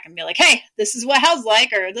come back and be like, hey, this is what hell's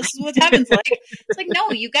like, or this is what heaven's like. It's like, no,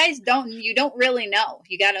 you don't really know.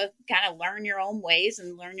 You got to kind of learn your own ways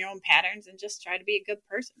and learn your own patterns and just try to be a good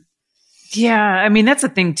person. Yeah. I mean, that's the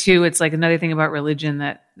thing too. It's like another thing about religion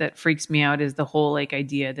that freaks me out is the whole like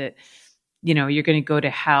idea that, you're going to go to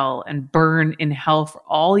hell and burn in hell for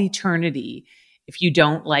all eternity if you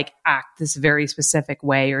don't like act this very specific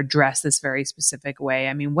way or dress this very specific way.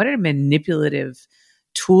 I mean, what a manipulative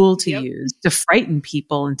tool to use to frighten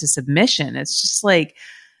people into submission. It's just like,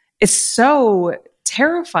 it's so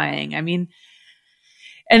terrifying. I mean,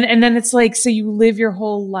 and then it's like, so you live your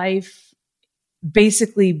whole life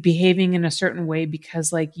basically behaving in a certain way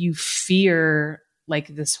because like you fear like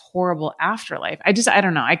this horrible afterlife. I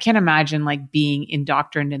don't know. I can't imagine like being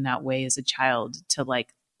indoctrined in that way as a child to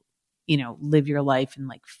like, live your life in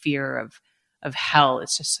like fear of hell.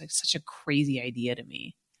 It's just like such a crazy idea to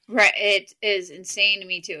me. Right. It is insane to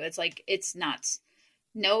me too. It's like, it's nuts.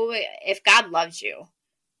 No, if God loves you,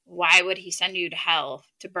 why would he send you to hell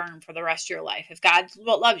to burn for the rest of your life? If God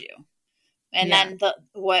loves you. And then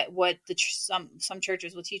some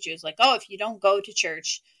churches will teach you is like, oh, if you don't go to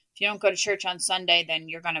church on Sunday, then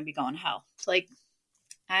you're going to be going to hell. It's like,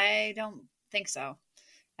 I don't think so.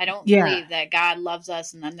 I don't believe that God loves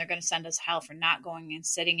us and then they're going to send us hell for not going and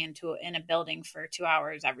sitting in a building for 2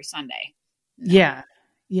 hours every Sunday. No. Yeah.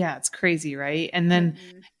 Yeah. It's crazy. Right. And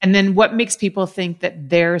then what makes people think that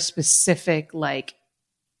their specific like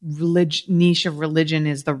niche of religion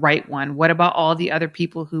is the right one? What about all the other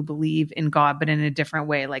people who believe in God, but in a different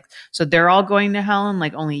way? Like, so they're all going to hell and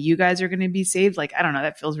like only you guys are going to be saved. Like, I don't know.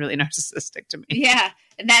 That feels really narcissistic to me. Yeah.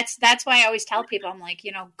 And that's why I always tell people, I'm like,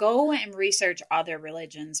 go and research other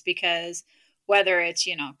religions, because whether it's,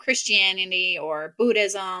 Christianity or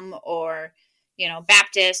Buddhism or,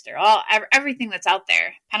 Baptist or everything that's out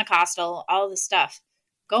there, Pentecostal, all this stuff,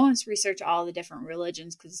 go and research all the different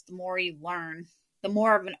religions. Cause the more you learn, the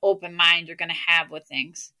more of an open mind you're going to have with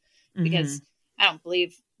things, because I don't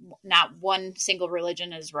believe not one single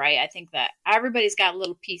religion is right. I think that everybody's got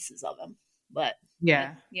little pieces of them, but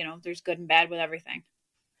there's good and bad with everything.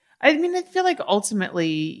 I mean, I feel like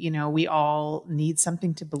ultimately, we all need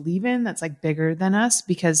something to believe in that's like bigger than us,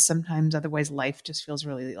 because sometimes otherwise life just feels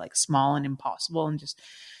really like small and impossible and just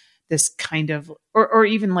this kind of, or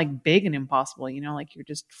even like big and impossible, like you're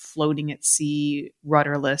just floating at sea,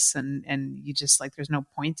 rudderless, and you just like, there's no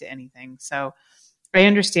point to anything. So I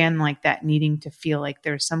understand like that needing to feel like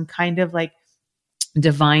there's some kind of like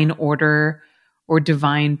divine order or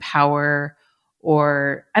divine power,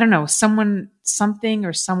 or I don't know, something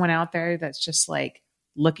or someone out there that's just like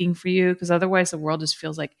looking for you. Cause otherwise the world just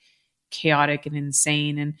feels like chaotic and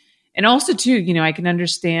insane. And also too, I can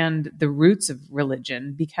understand the roots of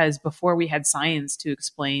religion, because before we had science to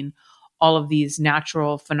explain all of these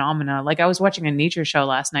natural phenomena, like I was watching a nature show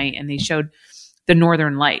last night and they showed the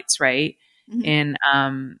Northern Lights, right? Mm-hmm. And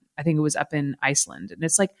I think it was up in Iceland. And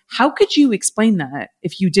it's like, how could you explain that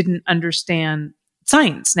if you didn't understand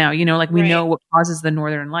science now? Like we know what causes the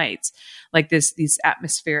Northern Lights, like these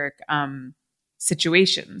atmospheric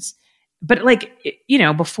situations. But like,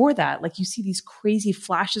 before that, like you see these crazy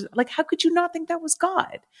flashes, like how could you not think that was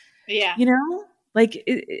God? Yeah. Like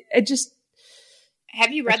it just.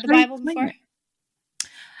 Have you read the Bible before?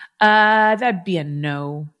 That'd be a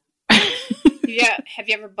no. Yeah. Have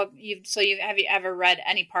you ever read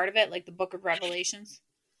any part of it? Like the book of Revelations?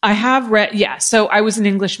 I have read, yeah. So I was an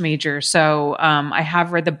English major. So I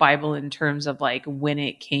have read the Bible in terms of like when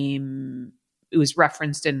it was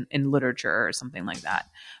referenced in literature or something like that.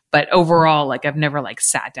 But overall, like I've never like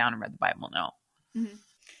sat down and read the Bible. No. Mm-hmm.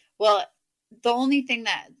 Well, the only thing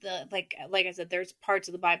that like I said, there's parts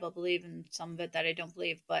of the Bible I believe and some of it that I don't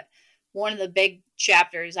believe. But one of the big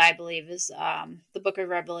chapters I believe is the book of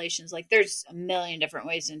Revelations. Like there's a million different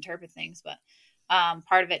ways to interpret things, but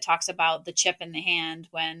part of it talks about the chip in the hand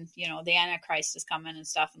when, the Antichrist is coming and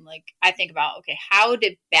stuff. And like, I think about, okay, how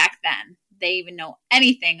did back then they even know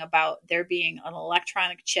anything about there being an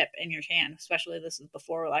electronic chip in your hand, especially this is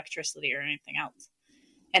before electricity or anything else.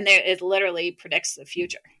 And it literally predicts the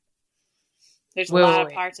future. There's a lot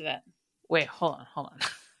of parts of it. Wait, hold on.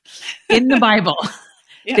 In the Bible,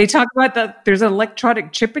 they talk about there's an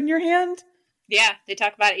electronic chip in your hand? Yeah, they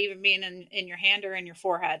talk about it even being in your hand or in your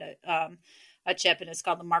forehead, a chip, and it's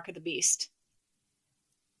called the mark of the beast.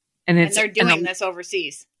 And they're doing this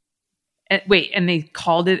overseas. And they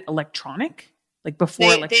called it electronic? Like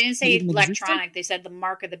before they didn't say electronic, existed? They said the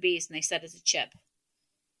mark of the beast, and they said it's a chip.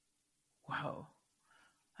 Wow.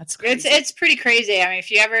 That's crazy. It's pretty crazy. I mean, if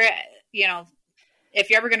you're ever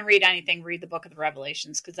going to read anything, read the book of the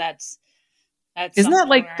Revelations, because that's isn't that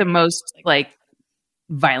like the most like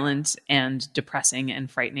violent and depressing and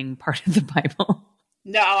frightening part of the Bible?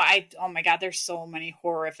 No, oh my God, there's so many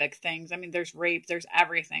horrific things. I mean, there's rape, there's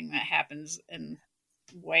everything that happens in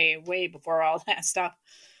way, way before all that stuff.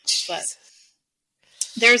 But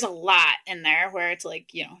there's a lot in there where it's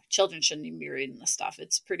like, children shouldn't even be reading this stuff.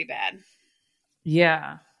 It's pretty bad.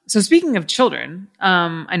 Yeah. So speaking of children,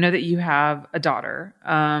 I know that you have a daughter,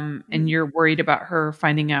 and you're worried about her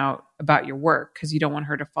finding out about your work because you don't want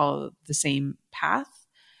her to follow the same path.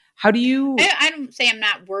 How do you? I don't say I'm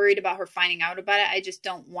not worried about her finding out about it. I just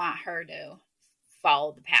don't want her to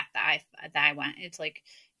follow the path that I went. It's like,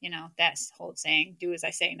 that whole saying, do as I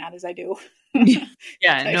say, not as I do.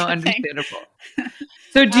 Yeah, no, understandable.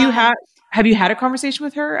 So do you have you had a conversation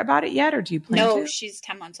with her about it yet, or do you plan to? No, she's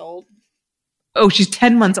 10 months old. Oh, she's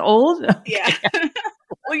 10 months old? Okay. Yeah.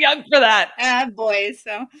 Well, young for that. Boys.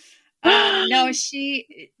 So, no,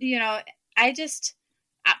 she,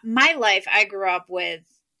 my life, I grew up with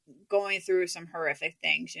going through some horrific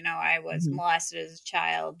things. I was molested as a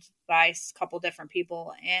child by a couple different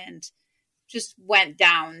people and just went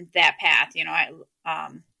down that path.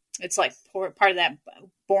 It's like part of that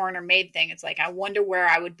born or made thing. It's like, I wonder where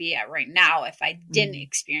I would be at right now if I didn't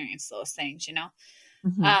experience those things,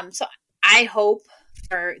 So I hope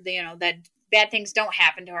for that bad things don't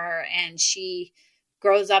happen to her and she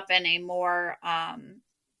grows up in a more, a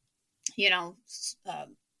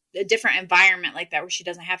different environment like that where she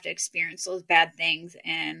doesn't have to experience those bad things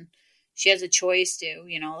and she has a choice to,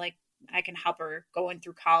 like I can help her going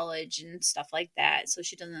through college and stuff like that. So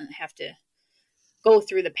she doesn't have to go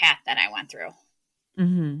through the path that I went through.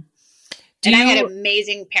 Mm-hmm. I had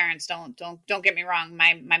amazing parents. Don't get me wrong.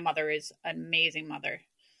 My mother is an amazing mother.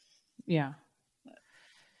 Yeah.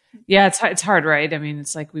 Yeah. It's hard, right? I mean,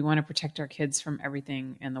 it's like we want to protect our kids from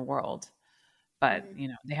everything in the world, but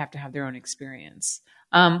they have to have their own experience.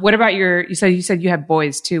 What about you said you have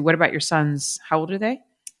boys too. What about your sons? How old are they?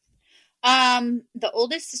 The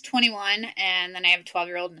oldest is 21 and then I have a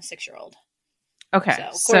 12-year-old and a 6-year-old. Okay. So, of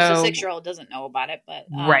course, the 6-year-old doesn't know about it, but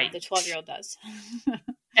right. The 12-year-old does.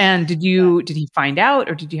 And did he find out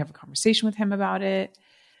or did you have a conversation with him about it?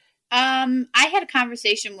 I had a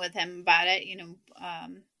conversation with him about it,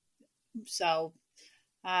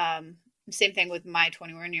 same thing with my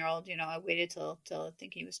 21-year-old, I waited till I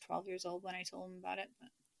think he was 12 years old when I told him about it. But.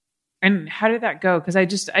 And how did that go? Because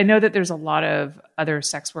I know that there's a lot of other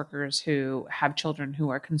sex workers who have children who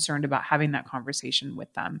are concerned about having that conversation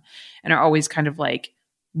with them and are always kind of like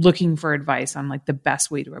looking for advice on like the best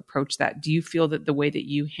way to approach that. Do you feel that the way that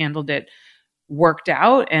you handled it worked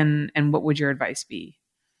out? And what would your advice be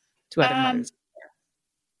to other mothers?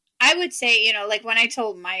 I would say, like when I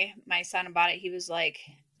told my son about it, he was like,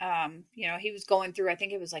 he was going through, I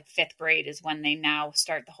think it was like 5th grade is when they now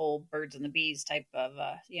start the whole birds and the bees type of,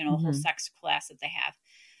 whole sex class that they have.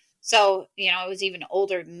 So, it was even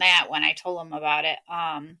older than that when I told him about it.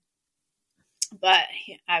 But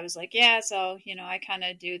I was like, yeah, so, I kind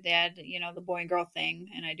of do that, the boy and girl thing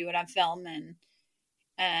and I do it on film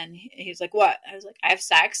and he's like, what? I was like, I have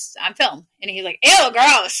sex on film. And he's like, ew,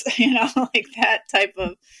 gross, like that type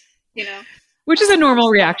of, Which is a normal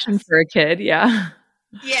reaction for a kid. Yeah.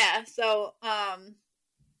 Yeah. So,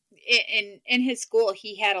 in his school,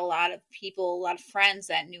 he had a lot of friends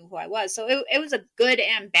that knew who I was. So it was a good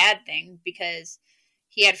and bad thing because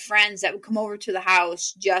he had friends that would come over to the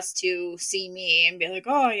house just to see me and be like,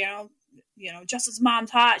 oh, Justin's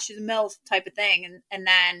mom's hot. She's a MILF type of thing. And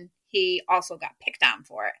then he also got picked on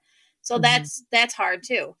for it. So that's hard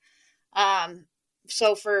too.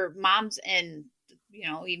 So for moms and,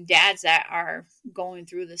 even dads that are going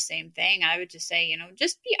through the same thing, I would just say,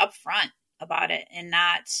 just be upfront about it and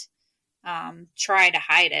not try to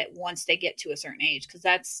hide it once they get to a certain age. Cause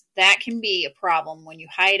that can be a problem when you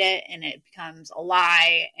hide it and it becomes a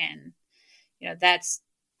lie. And,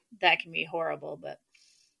 that can be horrible. But,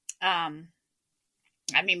 I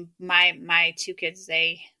mean, my 2 kids,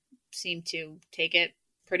 they seem to take it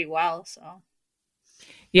pretty well. So.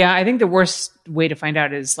 Yeah, I think the worst way to find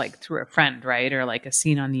out is like through a friend, right? Or like a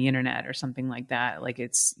scene on the internet or something like that. Like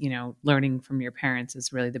it's, learning from your parents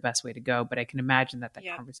is really the best way to go. But I can imagine that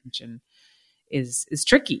conversation is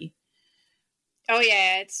tricky. Oh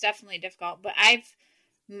yeah, it's definitely difficult. But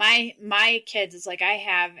my kids, it's like I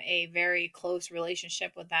have a very close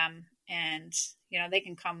relationship with them and, they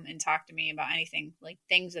can come and talk to me about anything, like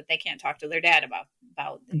things that they can't talk to their dad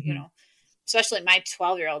about, especially my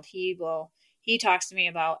 12-year-old, he talks to me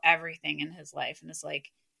about everything in his life. And it's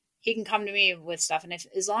like, he can come to me with stuff. And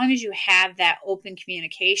as long as you have that open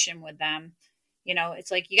communication with them,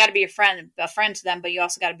 it's like, you got to be a friend to them, but you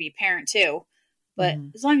also got to be a parent too. But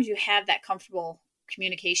as long as you have that comfortable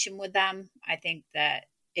communication with them, I think that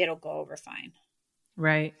it'll go over fine.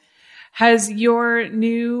 Right. Has your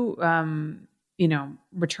new,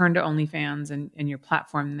 return to OnlyFans and your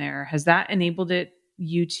platform there, has that enabled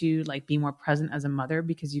you to like be more present as a mother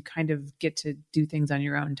because you kind of get to do things on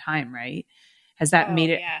your own time, right? Has that made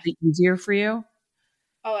it easier for you?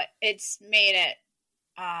 Oh, it's made it,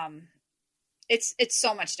 it's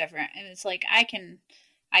so much different. And it's like, I can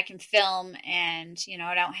film and,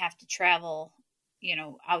 I don't have to travel,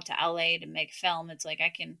 out to LA to make film. It's like I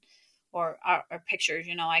can, or pictures,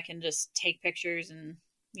 I can just take pictures and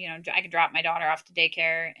I could drop my daughter off to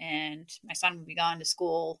daycare and my son would be gone to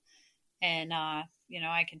school, and,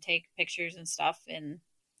 I can take pictures and stuff and,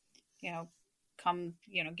 come,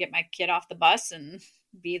 get my kid off the bus and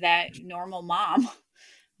be that normal mom.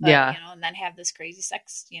 But, and then have this crazy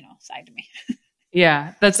sex, side to me.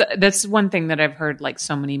 Yeah. That's one thing that I've heard, like,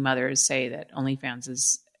 so many mothers say, that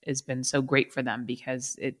OnlyFans has been so great for them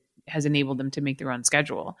because it has enabled them to make their own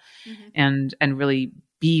schedule and really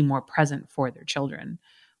be more present for their children,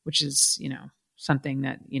 which is, something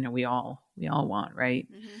that, we all want, right?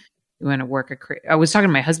 Mm-hmm. We want to work. I was talking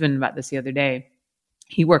to my husband about this the other day.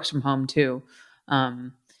 He works from home too,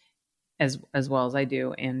 as well as I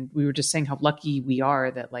do. And we were just saying how lucky we are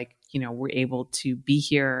that, like, we're able to be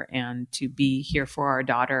here and to be here for our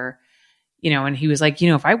daughter, and he was like,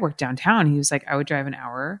 if I worked downtown, he was like, I would drive an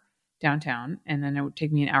hour downtown and then it would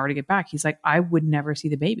take me an hour to get back. He's like, I would never see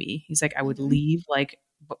the baby. He's like, I would leave, like,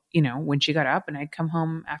 when she got up, and I'd come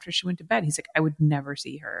home after she went to bed. He's like, I would never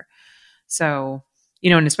see her. So,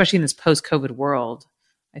 and especially in this post-COVID world,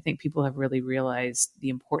 I think people have really realized the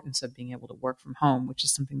importance of being able to work from home, which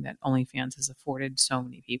is something that OnlyFans has afforded so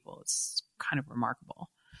many people. It's kind of remarkable.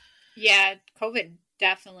 Yeah, COVID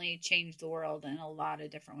definitely changed the world in a lot of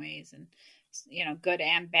different ways, and, good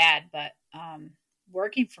and bad. But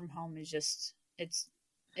working from home is just, it's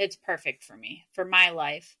perfect for me, for my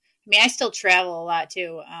life. I mean, I still travel a lot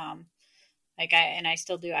too. I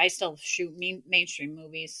still do. I still shoot mainstream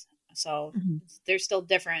movies. So there's still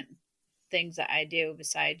different things that I do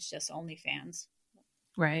besides just OnlyFans.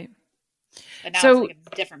 Right. But now it's like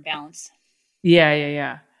a different balance.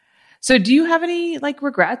 Yeah. So do you have any, like,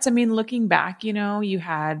 regrets? I mean, looking back, you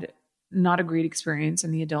had not a great experience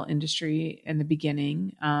in the adult industry in the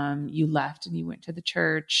beginning. You left and you went to the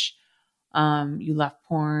church. You left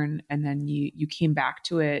porn, and then you came back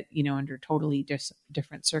to it, under totally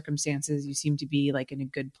different circumstances. You seem to be, like, in a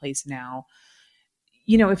good place now.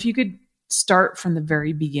 If you could start from the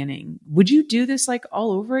very beginning, would you do this, like,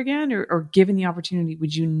 all over again, or given the opportunity,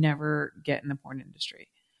 would you never get in the porn industry?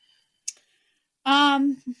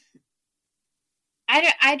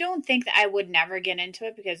 I don't think that I would never get into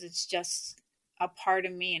it, because it's just a part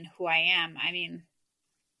of me and who I am. I mean,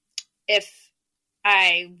 if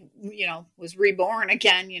I, was reborn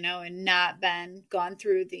again, and not gone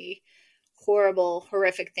through the horrible,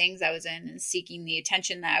 horrific things I was in and seeking the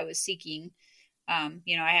attention that I was seeking, I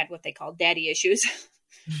had what they call daddy issues.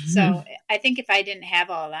 So I think if I didn't have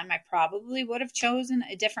all of them, I probably would have chosen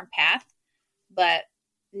a different path. But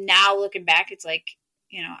now looking back, it's like,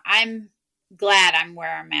 I'm glad I'm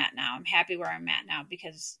where I'm at now. I'm happy where I'm at now,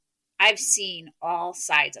 because I've seen all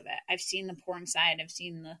sides of it. I've seen the porn side. I've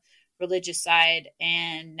seen the religious side.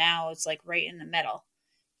 And now it's, like, right in the middle.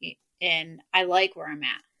 And I like where I'm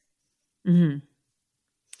at. Mm-hmm.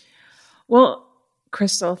 Well,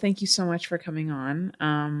 Crystal, thank you so much for coming on.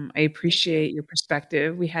 I appreciate your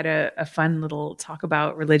perspective. We had a fun little talk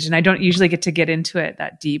about religion. I don't usually get to get into it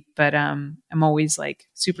that deep, but I'm always, like,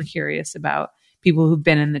 super curious about people who've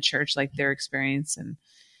been in the church, like, their experience and,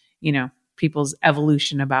 people's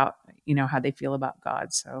evolution about, how they feel about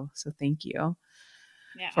God. So thank you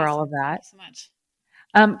for all of that. Thank you so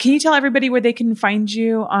much. Can you tell everybody where they can find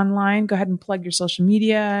you online? Go ahead and plug your social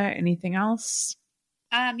media. Anything else?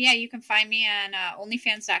 Yeah, you can find me on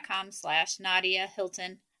onlyfans.com/Nadia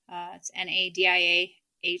Hilton. It's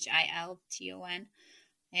NADIAHILTON.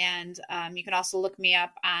 And you can also look me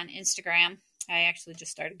up on Instagram. I actually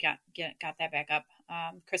just got that back up.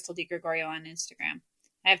 Crystal DiGregorio on Instagram.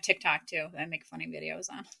 I have TikTok too. I make funny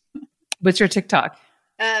videos on. What's your TikTok?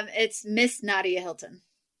 It's Miss Nadia Hilton.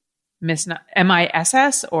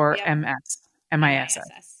 MISS or Yep. MS? MISS.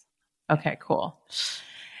 MISS. Okay, cool.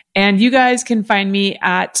 And you guys can find me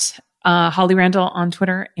at Holly Randall on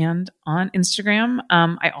Twitter and on Instagram.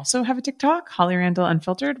 I also have a TikTok, Holly Randall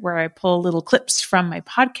Unfiltered, where I pull little clips from my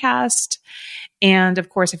podcast. And of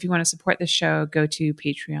course, if you want to support the show, go to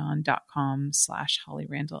patreon.com/Holly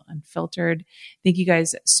Randall Unfiltered. Thank you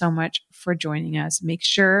guys so much for joining us. Make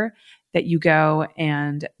sure that you go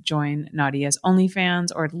and join Nadia's OnlyFans,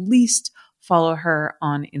 or at least follow her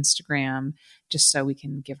on Instagram, just so we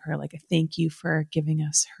can give her, like, a thank you for giving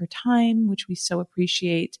us her time, which we so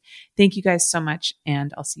appreciate. Thank you guys so much,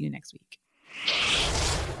 and I'll see you next week.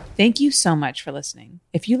 Thank you so much for listening.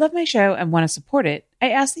 If you love my show and want to support it, I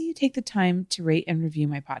ask that you take the time to rate and review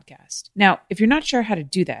my podcast. Now, if you're not sure how to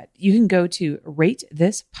do that, you can go to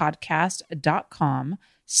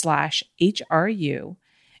ratethispodcast.com/HRU,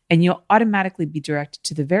 and you'll automatically be directed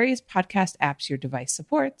to the various podcast apps your device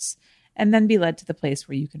supports, and then be led to the place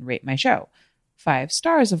where you can rate my show. 5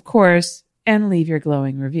 stars, of course, and leave your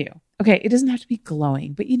glowing review. Okay, it doesn't have to be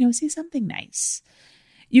glowing, but, say something nice.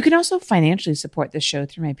 You can also financially support this show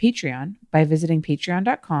through my Patreon by visiting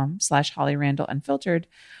patreon.com/HollyRandallUnfiltered,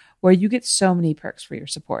 where you get so many perks for your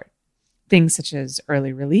support. Things such as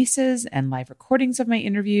early releases and live recordings of my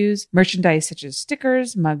interviews, merchandise such as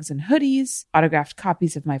stickers, mugs, and hoodies, autographed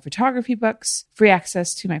copies of my photography books, free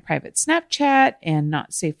access to my private Snapchat and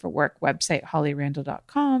Not Safe for Work website,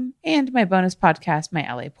 hollyrandall.com, and my bonus podcast, My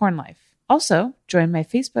LA Porn Life. Also, join my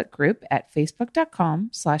Facebook group at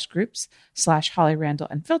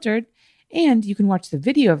facebook.com/groups/HollyRandallUnfiltered, and you can watch the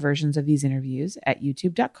video versions of these interviews at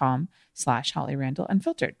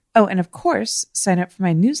youtube.com/HollyRandallUnfiltered. Oh, and of course, sign up for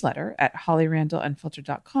my newsletter at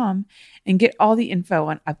hollyrandallunfiltered.com and get all the info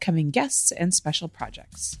on upcoming guests and special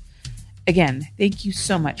projects. Again, thank you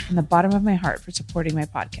so much from the bottom of my heart for supporting my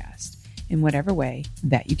podcast in whatever way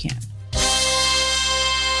that you can.